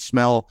 I will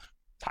smell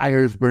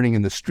tires burning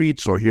in the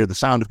streets or hear the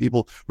sound of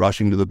people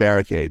rushing to the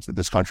barricades, that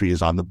this country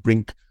is on the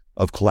brink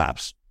of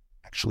collapse.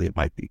 Actually, it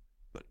might be.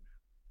 But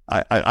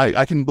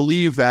I can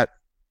believe that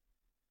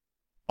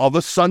of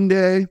a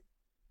Sunday,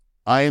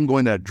 I am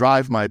going to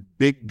drive my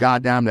big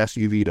goddamn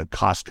SUV to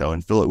Costco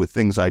and fill it with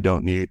things I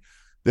don't need.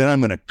 Then I'm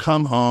going to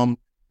come home,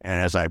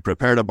 and as I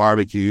prepare to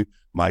barbecue,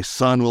 my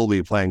son will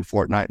be playing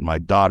Fortnite, and my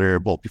daughter,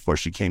 both before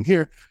she came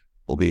here,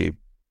 will be,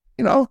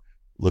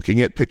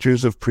 looking at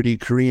pictures of pretty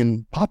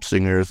Korean pop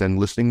singers and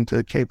listening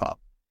to K-pop.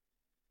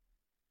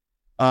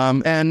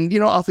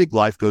 I think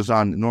life goes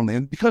on normally.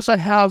 And because I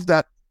have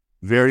that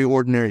very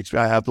ordinary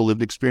experience, I have the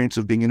lived experience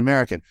of being an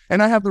American,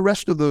 and I have the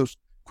rest of those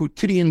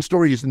quotidian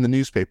stories in the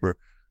newspaper.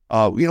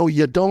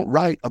 You don't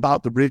write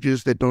about the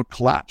bridges that don't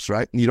collapse,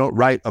 right? And you don't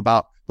write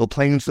about the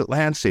planes that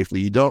land safely.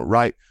 You don't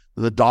write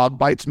the dog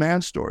bites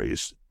man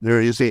stories.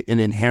 There is an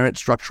inherent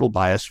structural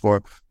bias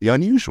for the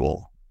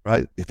unusual,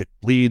 right? If it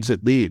bleeds,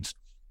 it leads.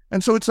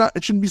 And so it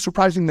shouldn't be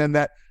surprising then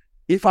that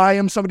if I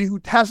am somebody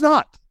who has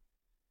not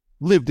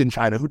lived in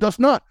China, who does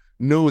not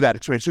know that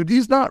experience, who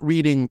is not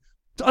reading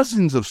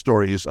dozens of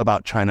stories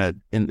about China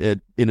in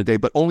a day,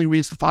 but only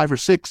reads the 5 or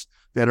 6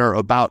 that are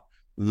about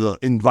the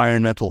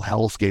environmental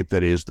hellscape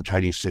that is the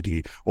Chinese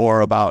city,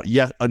 or about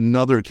yet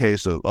another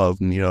case of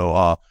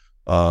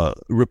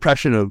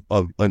repression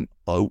of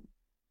a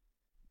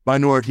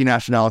minority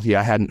nationality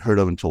I hadn't heard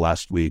of until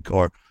last week,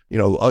 or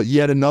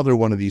yet another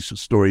one of these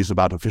stories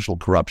about official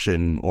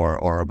corruption,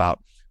 or about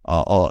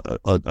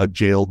a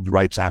jailed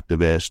rights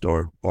activist,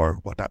 or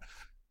whatnot.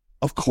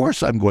 Of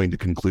course, I'm going to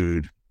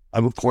conclude.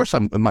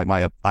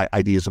 My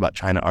ideas about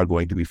China are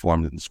going to be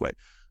formed in this way.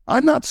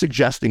 I'm not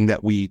suggesting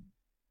that we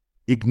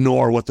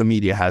ignore what the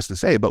media has to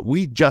say, but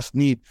we just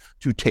need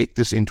to take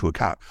this into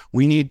account.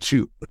 We need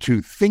to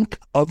think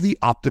of the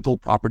optical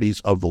properties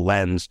of the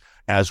lens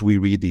as we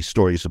read these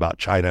stories about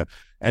China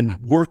and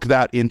work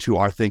that into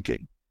our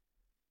thinking.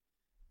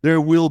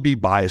 There will be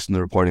bias in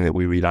the reporting that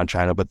we read on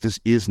China, but this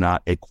is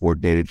not a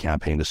coordinated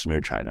campaign to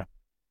smear China.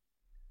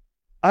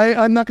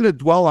 I'm not going to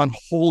dwell on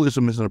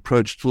holism as an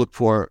approach to look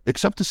for,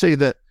 except to say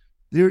that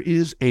there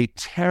is a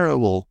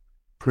terrible,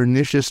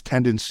 pernicious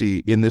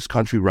tendency in this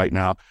country right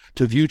now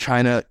to view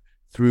China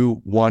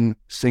through one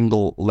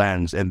single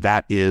lens, and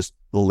that is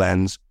the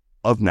lens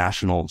of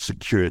national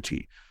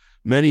security.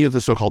 Many of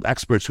the so-called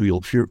experts who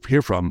you'll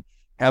hear from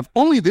have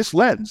only this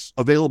lens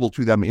available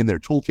to them in their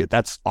toolkit.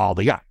 That's all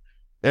they got.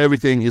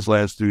 Everything is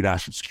lensed through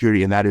national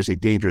security, and that is a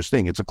dangerous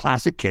thing. It's a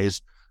classic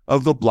case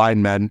of the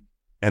blind men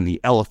and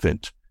the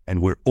elephant,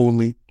 and we're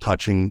only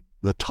touching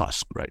the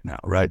tusk right now,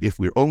 right? If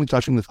we're only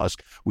touching the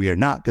tusk, we are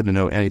not going to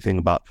know anything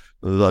about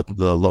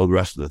the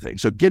rest of the thing.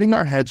 So getting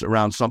our heads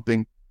around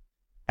something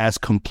as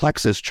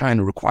complex as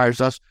China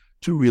requires us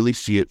to really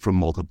see it from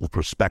multiple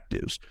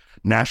perspectives.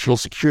 National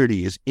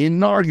security is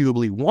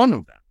inarguably one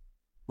of them.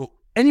 But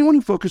anyone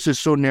who focuses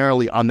so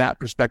narrowly on that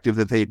perspective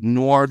that they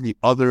ignore the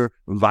other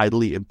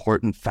vitally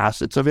important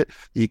facets of it,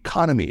 the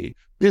economy,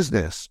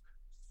 business,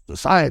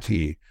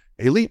 society,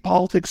 elite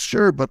politics,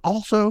 sure, but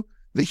also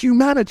the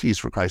humanities,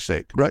 for Christ's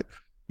sake, right?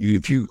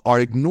 If you are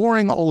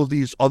ignoring all of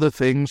these other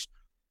things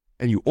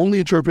and you only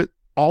interpret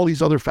all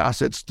these other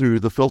facets through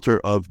the filter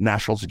of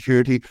national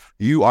security,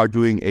 you are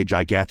doing a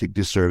gigantic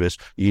disservice.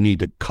 You need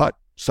to cut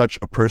such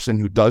a person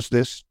who does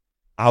this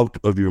out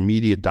of your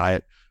media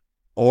diet,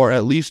 or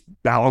at least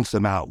balance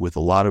them out with a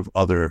lot of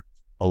other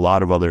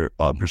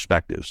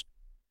perspectives.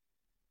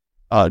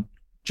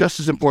 Just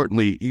as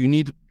importantly, you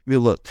need to be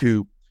able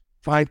to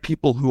find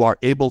people who are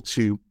able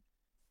to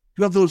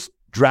have those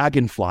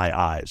dragonfly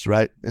eyes,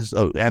 right?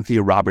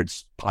 Anthea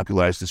Roberts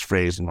popularized this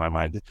phrase in my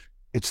mind.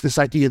 It's this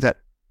idea that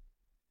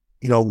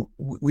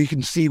we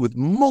can see with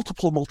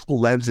multiple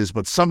lenses,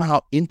 but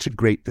somehow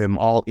integrate them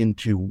all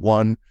into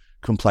one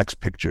complex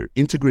picture.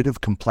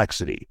 Integrative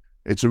complexity.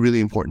 It's a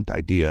really important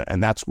idea,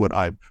 and that's what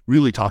I'm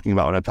really talking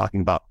about when I'm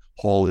talking about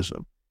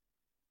holism.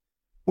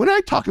 When I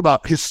talk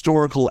about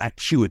historical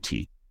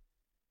acuity,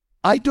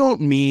 I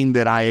don't mean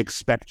that I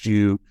expect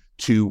you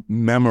to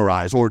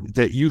memorize, or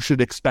that you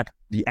should expect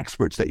the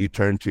experts that you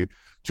turn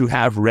to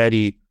have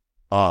ready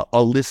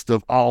a list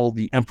of all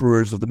the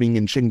emperors of the Ming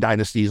and Qing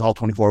dynasties, all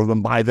 24 of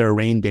them, by their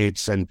reign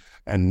dates and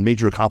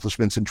major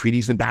accomplishments and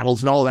treaties and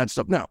battles and all of that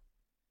stuff. No,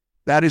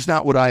 that is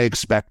not what I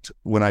expect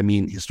when I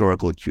mean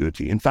historical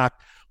acuity. In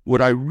fact,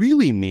 what I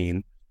really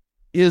mean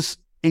is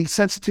a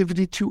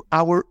sensitivity to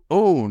our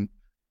own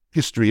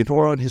history and to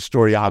our own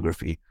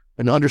historiography,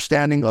 an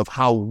understanding of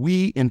how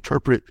we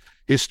interpret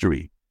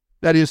history.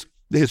 That is,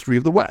 the history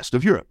of the West,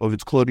 of Europe, of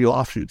its colonial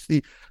offshoots.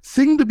 The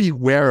thing to be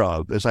aware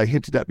of, as I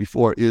hinted at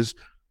before, is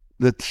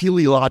the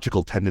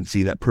teleological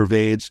tendency that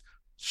pervades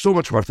so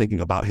much of our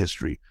thinking about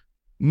history.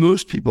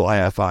 Most people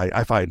I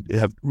find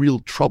have real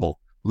trouble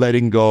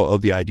letting go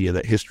of the idea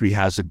that history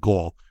has a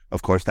goal.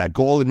 Of course, that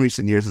goal in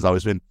recent years has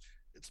always been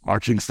it's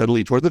marching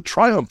steadily toward the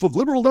triumph of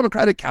liberal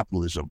democratic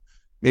capitalism.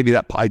 Maybe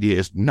that idea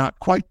is not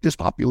quite as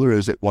popular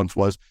as it once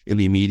was in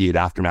the immediate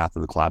aftermath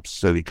of the collapse of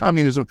Soviet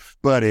communism,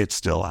 but it's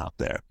still out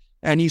there.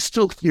 And you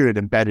still hear it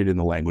embedded in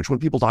the language. When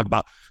people talk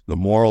about the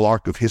moral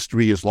arc of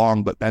history is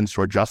long but bends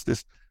toward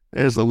justice,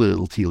 there's a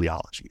little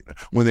teleology.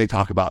 When they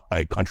talk about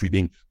a country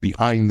being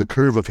behind the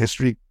curve of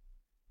history,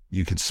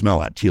 you can smell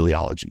that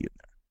teleology in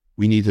there.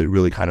 We need to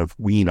really kind of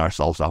wean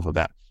ourselves off of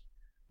that.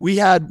 We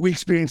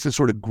experienced this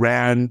sort of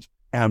grand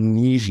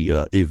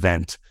amnesia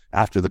event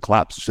after the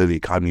collapse of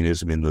Soviet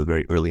communism in the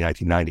very early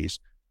 1990s.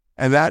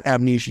 And that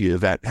amnesia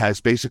event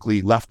has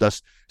basically left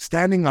us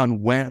standing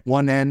on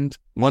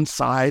one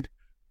side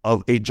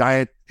of a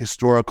giant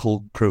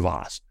historical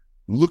crevasse,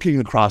 looking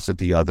across at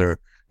the other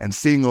and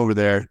seeing over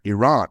there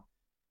Iran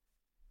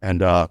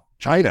and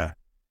China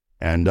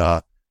and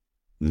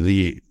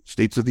the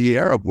states of the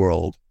Arab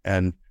world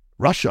and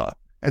Russia,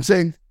 and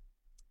saying,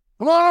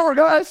 come on over,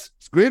 guys.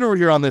 It's great over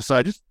here on this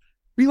side. Just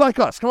be like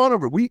us. Come on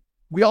over. We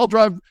all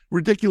drive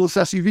ridiculous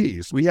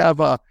SUVs. We have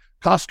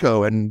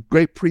Costco and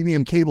great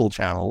premium cable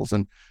channels,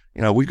 and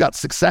we've got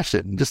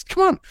Succession. Just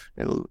come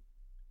on.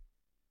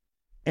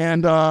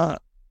 And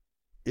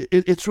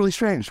it's really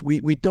strange.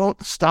 We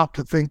don't stop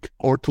to think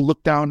or to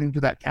look down into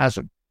that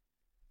chasm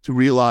to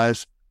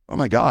realize, oh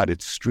my God,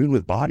 it's strewn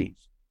with bodies.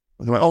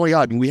 Oh my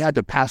God, we had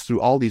to pass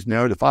through all these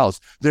narrative files.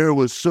 There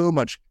was so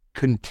much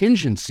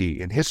contingency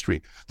in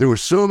history. There were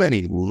so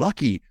many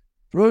lucky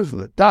throws of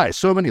the dice,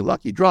 so many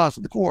lucky draws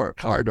of the core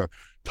card or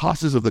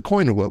tosses of the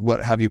coin or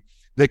what have you,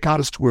 that got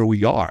us to where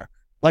we are.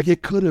 Like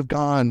it could have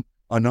gone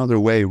another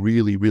way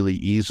really, really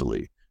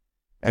easily.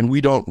 And we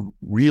don't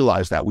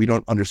realize that. We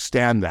don't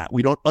understand that.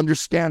 We don't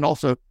understand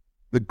also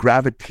the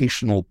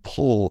gravitational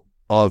pull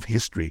of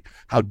history,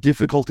 how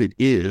difficult it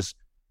is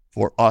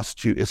for us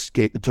to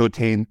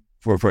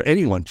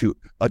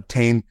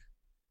attain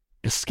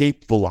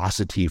escape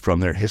velocity from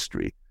their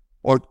history.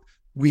 Or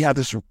we have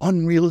this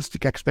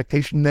unrealistic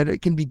expectation that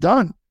it can be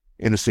done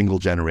in a single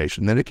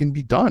generation, that it can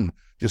be done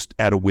just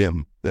at a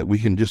whim, that we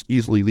can just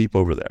easily leap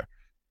over there.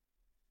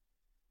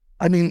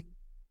 I mean,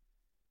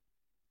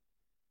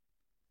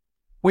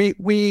 when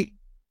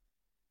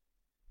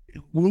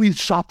we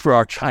shop for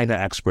our China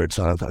experts,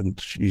 I'm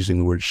using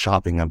the word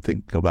shopping, I'm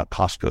thinking about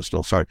Costco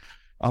still, sorry.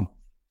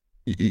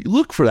 You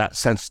look for that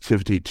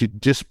sensitivity to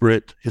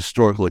disparate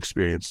historical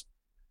experience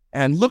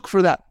and look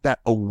for that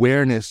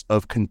awareness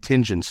of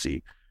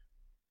contingency.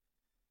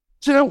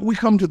 So now we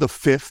come to the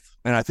fifth,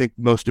 and I think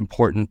most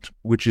important,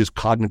 which is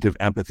cognitive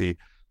empathy.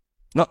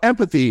 Now,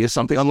 empathy is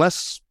something,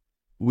 unless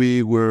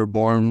we were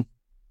born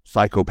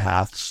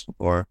psychopaths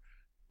or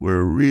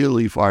we're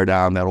really far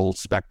down that old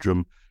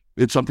spectrum,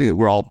 it's something that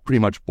we're all pretty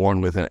much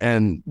born with,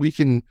 and we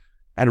can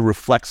kind of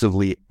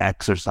reflexively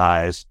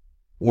exercise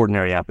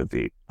ordinary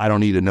empathy. I don't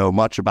need to know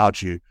much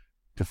about you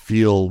to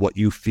feel what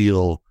you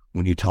feel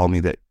when you tell me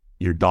that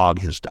your dog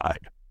has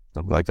died,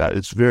 something like that.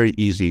 It's very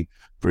easy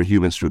for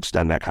humans to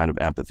extend that kind of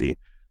empathy.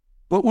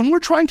 But when we're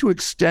trying to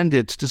extend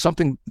it to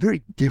something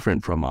very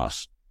different from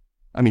us,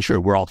 I mean, sure,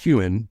 we're all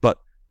human, but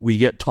we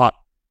get taught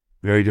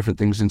very different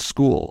things in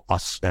school,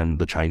 us and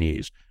the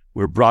Chinese.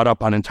 We're brought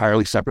up on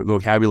entirely separate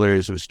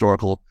vocabularies of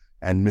historical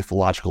and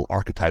mythological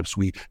archetypes.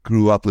 We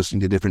grew up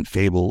listening to different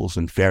fables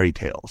and fairy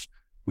tales.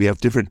 We have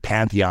different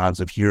pantheons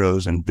of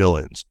heroes and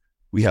villains.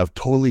 We have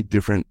totally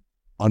different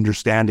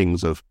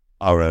understandings of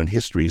our own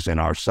histories and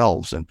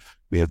ourselves, and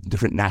we have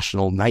different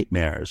national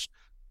nightmares.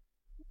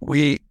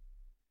 We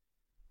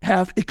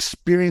have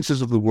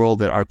experiences of the world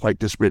that are quite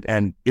disparate,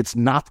 and it's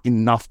not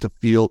enough to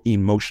feel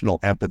emotional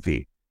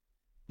empathy.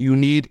 You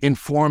need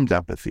informed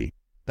empathy.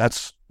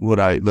 That's what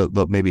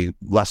the maybe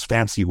less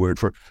fancy word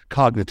for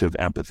cognitive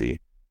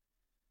empathy.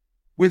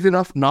 With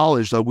enough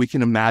knowledge, though, we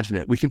can imagine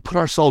it. We can put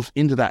ourselves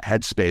into that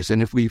headspace.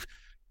 And if we've,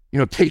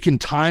 taken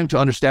time to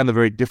understand the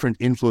very different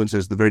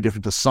influences, the very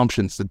different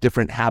assumptions, the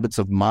different habits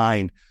of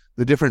mind,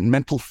 the different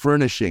mental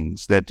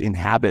furnishings that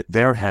inhabit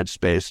their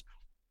headspace,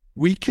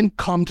 we can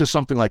come to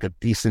something like a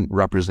decent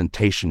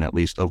representation, at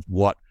least, of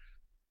what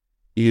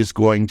is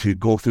going to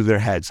go through their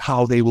heads,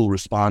 how they will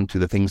respond to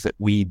the things that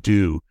we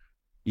do,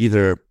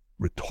 either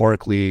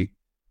rhetorically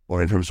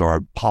or in terms of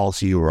our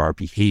policy or our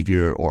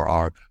behavior or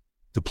our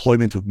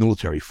deployment of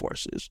military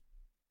forces.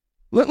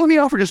 Let me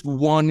offer just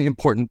one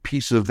important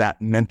piece of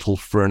that mental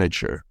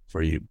furniture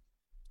for you.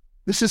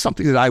 This is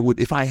something that I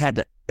would,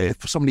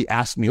 if somebody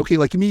asked me, okay,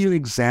 give me an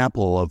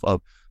example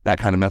of that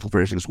kind of mental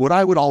furnishings, what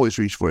I would always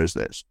reach for is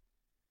this.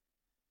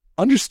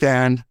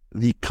 Understand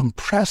the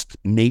compressed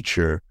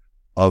nature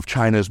of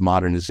China's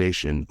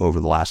modernization over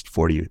the last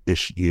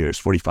 40-ish years,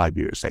 45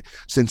 years, say,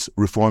 since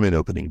reform and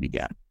opening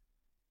began.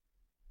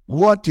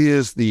 What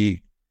is the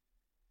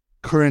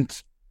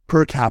current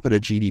per capita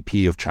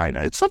GDP of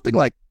China? It's something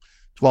like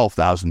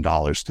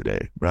 $12,000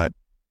 today, right?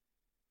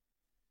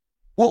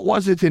 What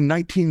was it in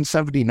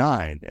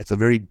 1979 at the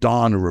very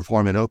dawn of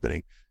reform and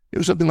opening? It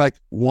was something like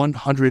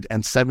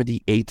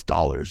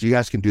 $178. You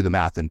guys can do the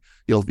math and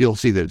you'll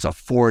see that it's a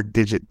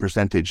 4-digit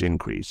percentage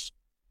increase.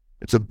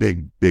 It's a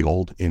big, big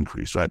old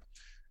increase, right?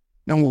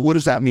 Now, what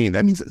does that mean?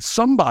 That means that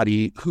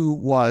somebody who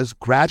was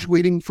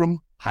graduating from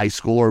high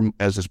school, or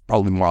as is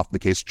probably more often the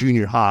case,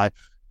 junior high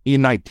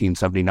in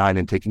 1979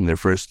 and taking their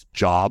first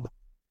job,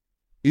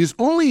 was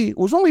only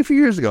a few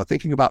years ago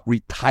thinking about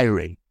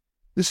retiring.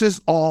 This has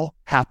all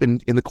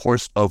happened in the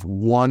course of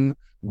one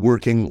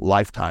working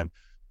lifetime.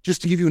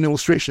 Just to give you an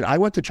illustration, I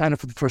went to China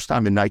for the first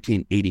time in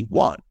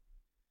 1981.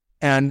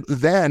 And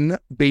then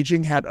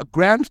Beijing had a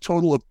grand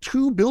total of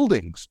 2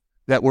 buildings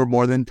that were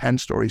more than 10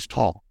 stories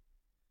tall.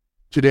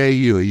 Today,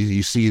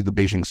 you see the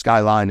Beijing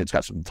skyline. It's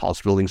got some of the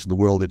tallest buildings in the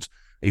world. It's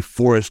a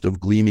forest of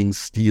gleaming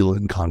steel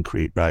and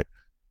concrete, right?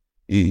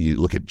 You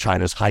look at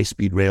China's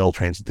high-speed rail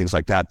trains and things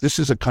like that. This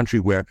is a country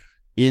where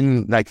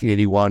in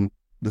 1981,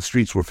 the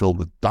streets were filled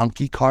with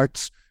donkey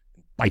carts,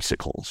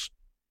 bicycles.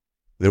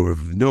 There were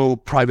no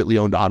privately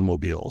owned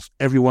automobiles.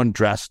 Everyone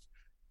dressed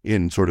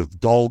in sort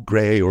of dull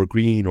gray or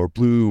green or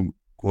blue,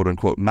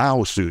 quote-unquote,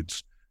 Mao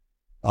suits.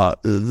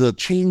 The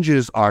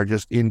changes are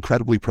just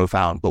incredibly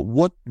profound. But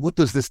what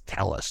does this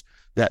tell us?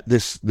 That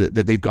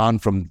they've gone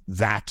from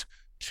that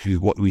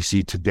to what we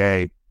see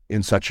today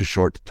in such a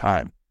short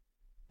time.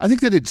 I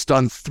think that it's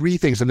done 3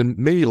 things, and then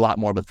maybe a lot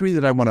more, but 3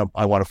 that I want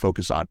to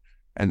focus on,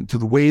 and to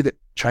the way that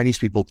Chinese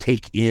people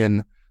take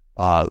in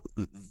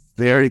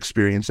their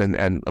experience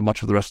and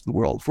much of the rest of the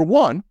world. For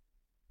one,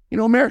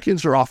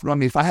 Americans are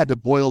often, if I had to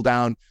boil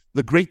down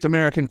the great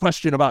American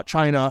question about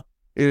China,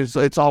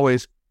 it's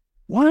always,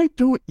 why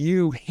don't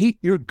you hate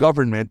your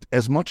government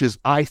as much as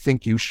I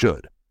think you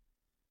should?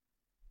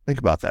 Think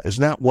about that.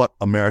 Isn't that what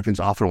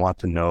Americans often want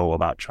to know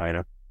about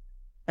China?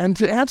 And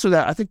to answer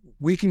that, I think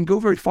we can go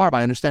very far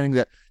by understanding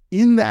that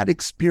in that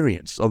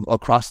experience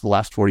across the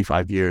last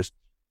 45 years,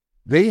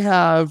 they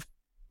have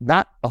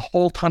not a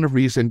whole ton of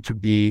reason to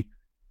be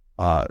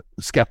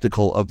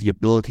skeptical of the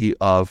ability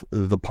of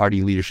the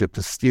party leadership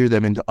to steer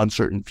them into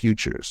uncertain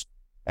futures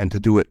and to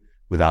do it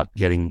without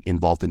getting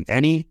involved in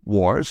any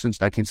wars since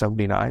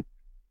 1979,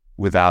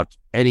 without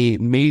any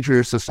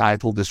major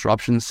societal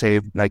disruptions,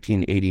 save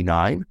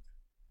 1989.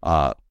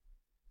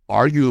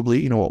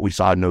 Arguably, what we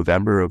saw in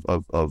November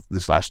of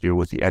this last year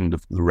with the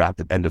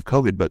rapid end of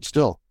COVID, but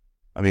still,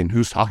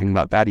 who's talking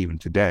about that even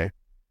today?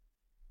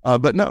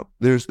 But no,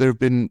 there have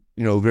been,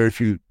 very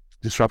few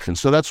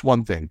disruptions. So that's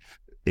one thing,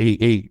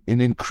 an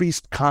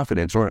increased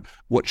confidence, or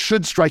what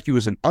should strike you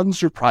as an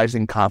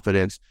unsurprising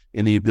confidence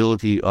in the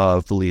ability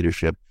of the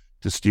leadership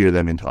to steer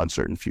them into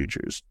uncertain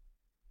futures.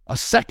 A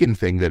second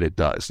thing that it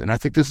does, and I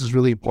think this is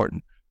really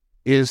important,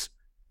 is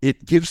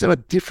it gives them a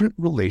different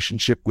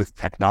relationship with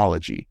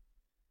technology.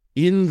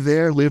 In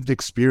their lived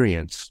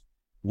experience,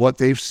 what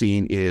they've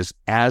seen is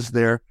as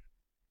their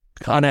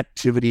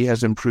connectivity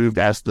has improved,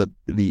 as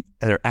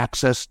their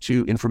access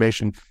to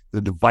information,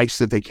 the device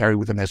that they carry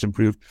with them has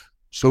improved,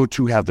 so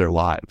too have their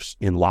lives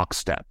in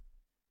lockstep.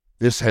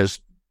 This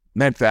has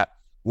meant that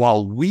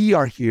while we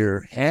are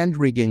here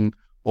hand-wringing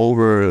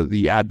over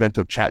the advent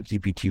of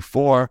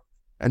ChatGPT-4,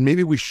 and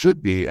maybe we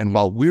should be. And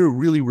while we're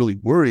really, really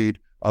worried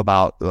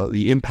about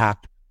the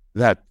impact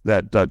that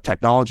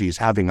technology is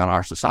having on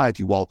our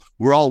society, while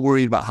we're all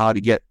worried about how to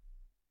get,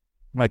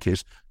 in my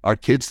case, our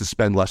kids to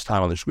spend less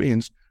time on their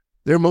screens,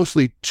 they're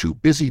mostly too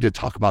busy to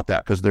talk about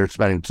that because they're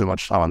spending too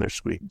much time on their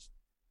screens.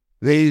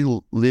 They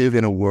live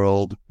in a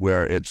world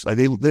where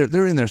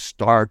they're in their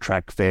Star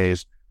Trek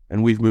phase,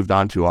 and we've moved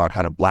on to our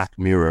kind of Black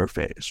Mirror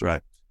phase,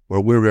 right? Where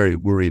we're very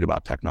worried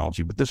about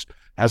technology. But this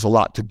has a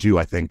lot to do,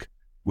 I think,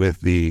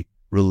 with the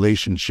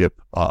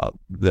relationship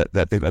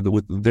that they've had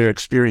with their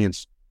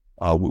experience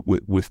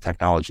with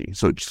technology.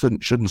 So it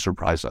shouldn't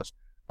surprise us.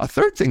 A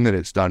third thing that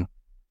it's done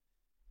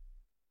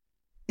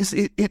is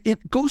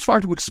it goes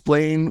far to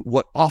explain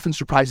what often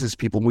surprises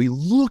people. When we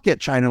look at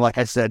China, like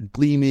I said,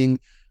 gleaming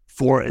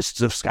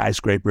forests of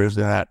skyscrapers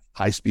and that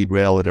high-speed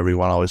rail that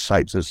everyone always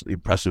cites as the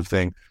impressive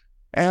thing,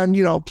 and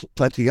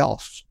plenty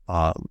else,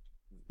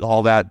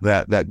 all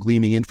that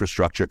gleaming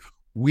infrastructure.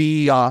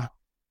 We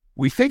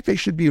think they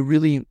should be a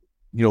really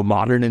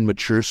modern and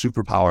mature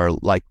superpower.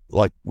 Like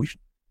we should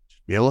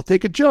be able to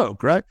take a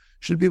joke, right?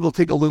 Should be able to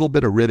take a little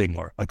bit of ribbing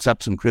or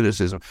accept some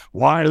criticism.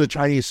 Why are the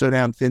Chinese so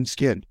damn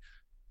thin-skinned?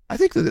 I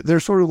think that they're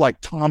sort of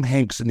like Tom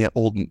Hanks in the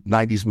old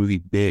 90s movie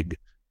Big,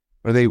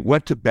 where they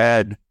went to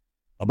bed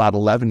about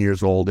 11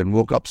 years old and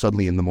woke up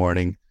suddenly in the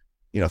morning,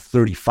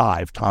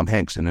 35, Tom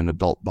Hanks in an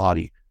adult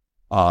body,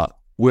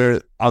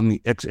 where on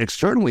the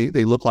externally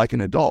they look like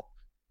an adult.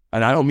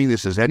 And I don't mean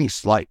this as any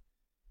slight,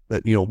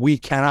 but we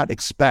cannot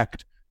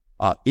expect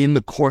in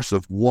the course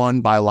of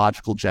one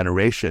biological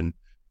generation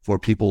for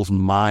people's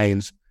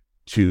minds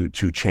to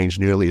change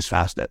nearly as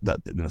fast in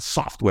the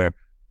software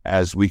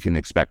as we can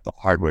expect the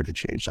hardware to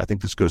change. I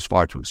think this goes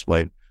far to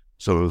explain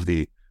some of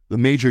the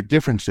major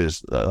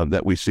differences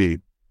that we see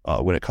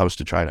when it comes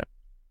to China.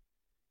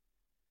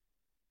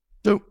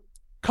 So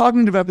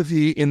cognitive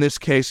empathy in this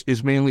case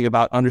is mainly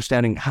about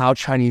understanding how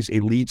Chinese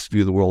elites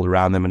view the world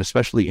around them, and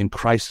especially in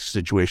crisis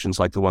situations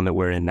like the one that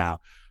we're in now.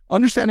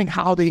 Understanding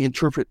how they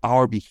interpret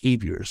our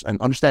behaviors and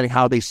understanding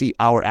how they see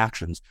our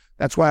actions.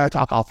 That's why I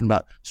talk often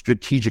about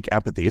strategic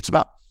empathy. It's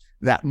about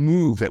that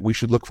move that we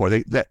should look for.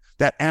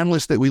 That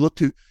analyst that we look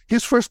to,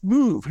 his first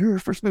move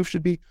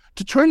should be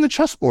to turn the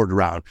chessboard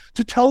around,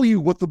 to tell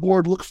you what the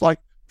board looks like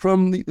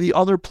from the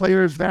other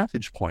player's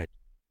vantage point.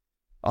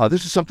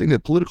 This is something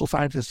that political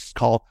scientists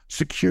call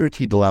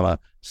security dilemma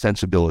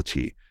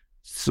sensibility.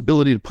 It's the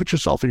ability to put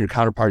yourself in your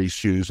counterparty's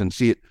shoes and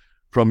see it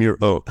from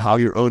how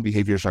your own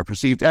behaviors are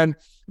perceived. And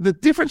the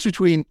difference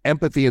between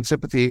empathy and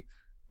sympathy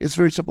is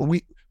very simple.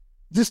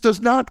 This does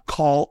not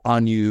call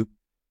on you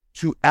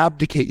to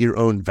abdicate your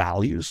own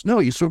values. No,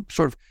 you sort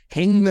of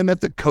hang them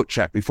at the coat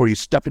check before you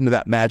step into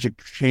that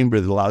magic chamber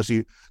that allows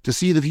you to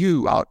see the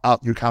view out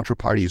your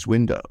counterparty's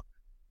window.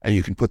 And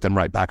you can put them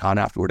right back on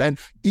afterward. And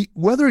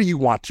whether you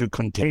want to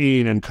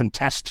contain and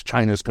contest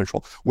China's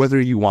control, whether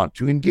you want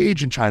to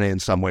engage in China in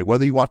some way,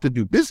 whether you want to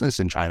do business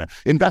in China,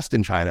 invest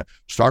in China,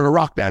 start a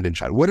rock band in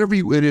China, whatever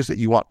it is that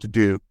you want to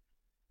do,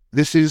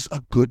 this is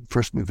a good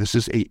first move. This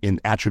is an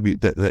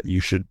attribute that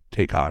you should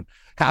take on.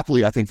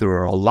 Happily, I think there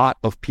are a lot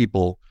of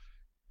people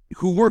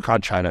who work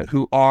on China,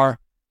 who are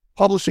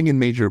publishing in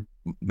major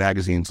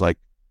magazines like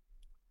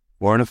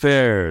Foreign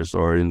Affairs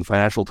or in the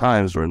Financial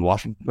Times or in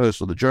Washington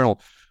Post or the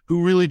Journal,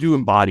 who really do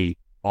embody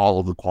all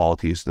of the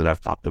qualities that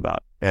I've talked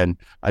about. And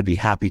I'd be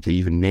happy to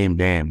even name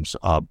names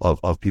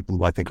of people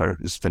who I think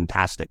is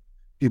fantastic.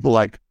 People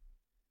like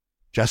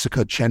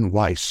Jessica Chen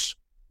Weiss,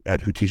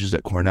 who teaches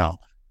at Cornell.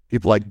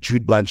 People like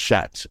Jude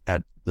Blanchett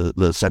at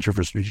the Center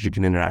for Strategic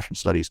and International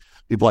Studies.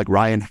 People like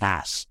Ryan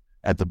Hass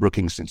at the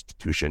Brookings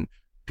Institution.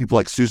 People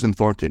like Susan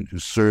Thornton, who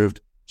served,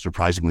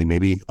 surprisingly,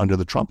 maybe under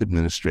the Trump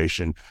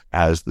administration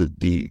as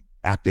the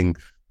acting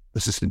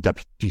Assistant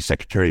Deputy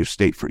Secretary of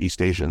State for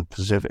East Asia and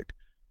Pacific.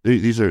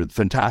 These are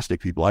fantastic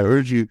people. I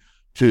urge you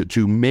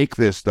to make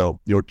this,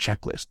 though, your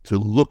checklist, to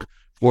look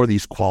for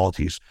these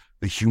qualities,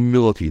 the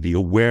humility, the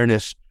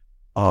awareness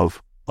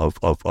of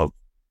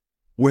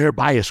where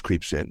bias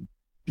creeps in,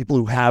 people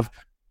who have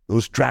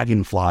those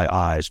dragonfly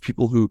eyes,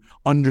 people who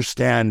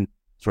understand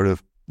sort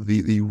of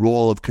the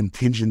role of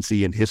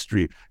contingency in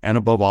history, and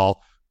above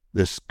all,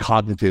 this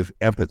cognitive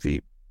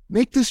empathy.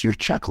 Make this your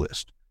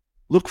checklist.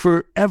 Look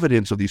for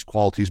evidence of these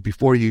qualities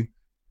before you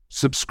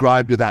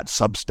subscribe to that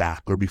Substack,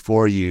 or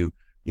before you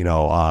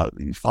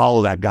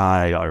follow that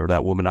guy or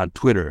that woman on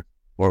Twitter,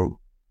 or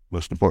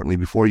most importantly,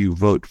 before you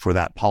vote for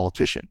that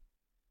politician.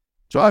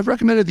 So I've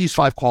recommended these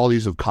 5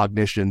 qualities of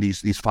cognition,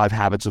 these 5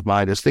 habits of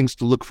mind, as things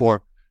to look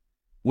for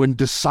when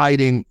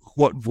deciding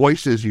what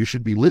voices you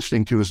should be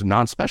listening to as a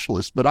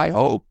non-specialist. But I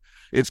hope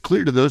it's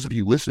clear to those of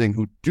you listening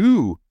who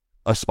do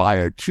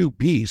aspire to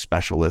be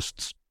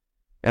specialists,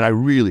 and I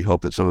really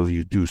hope that some of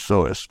you do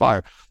so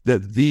aspire,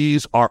 that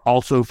these are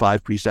also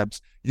 5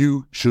 precepts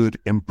you should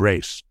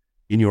embrace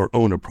in your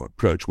own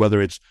approach,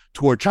 whether it's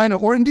toward China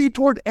or indeed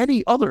toward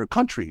any other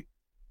country,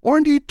 or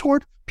indeed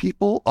toward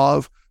people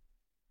of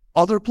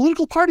other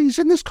political parties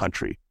in this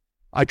country.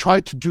 I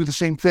try to do the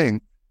same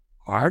thing,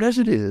 hard as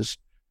it is,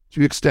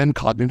 to extend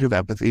cognitive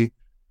empathy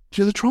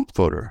to the Trump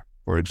voter,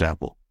 for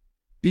example.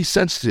 Be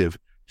sensitive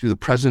to the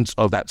presence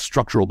of that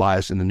structural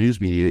bias in the news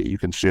media that you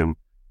consume.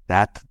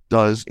 That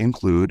does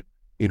include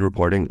in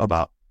reporting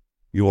about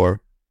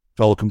your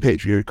fellow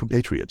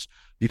compatriots.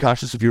 Be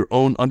conscious of your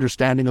own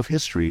understanding of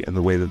history and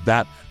the way that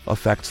that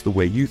affects the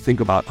way you think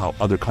about how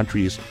other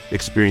countries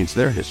experience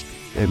their history.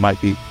 It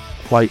might be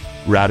quite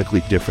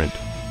radically different.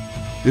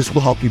 This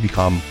will help you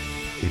become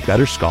a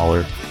better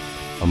scholar,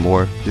 a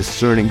more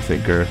discerning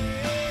thinker,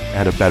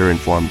 and a better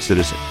informed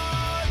citizen.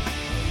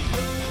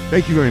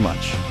 Thank you very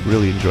much.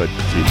 Really enjoyed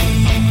this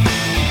evening.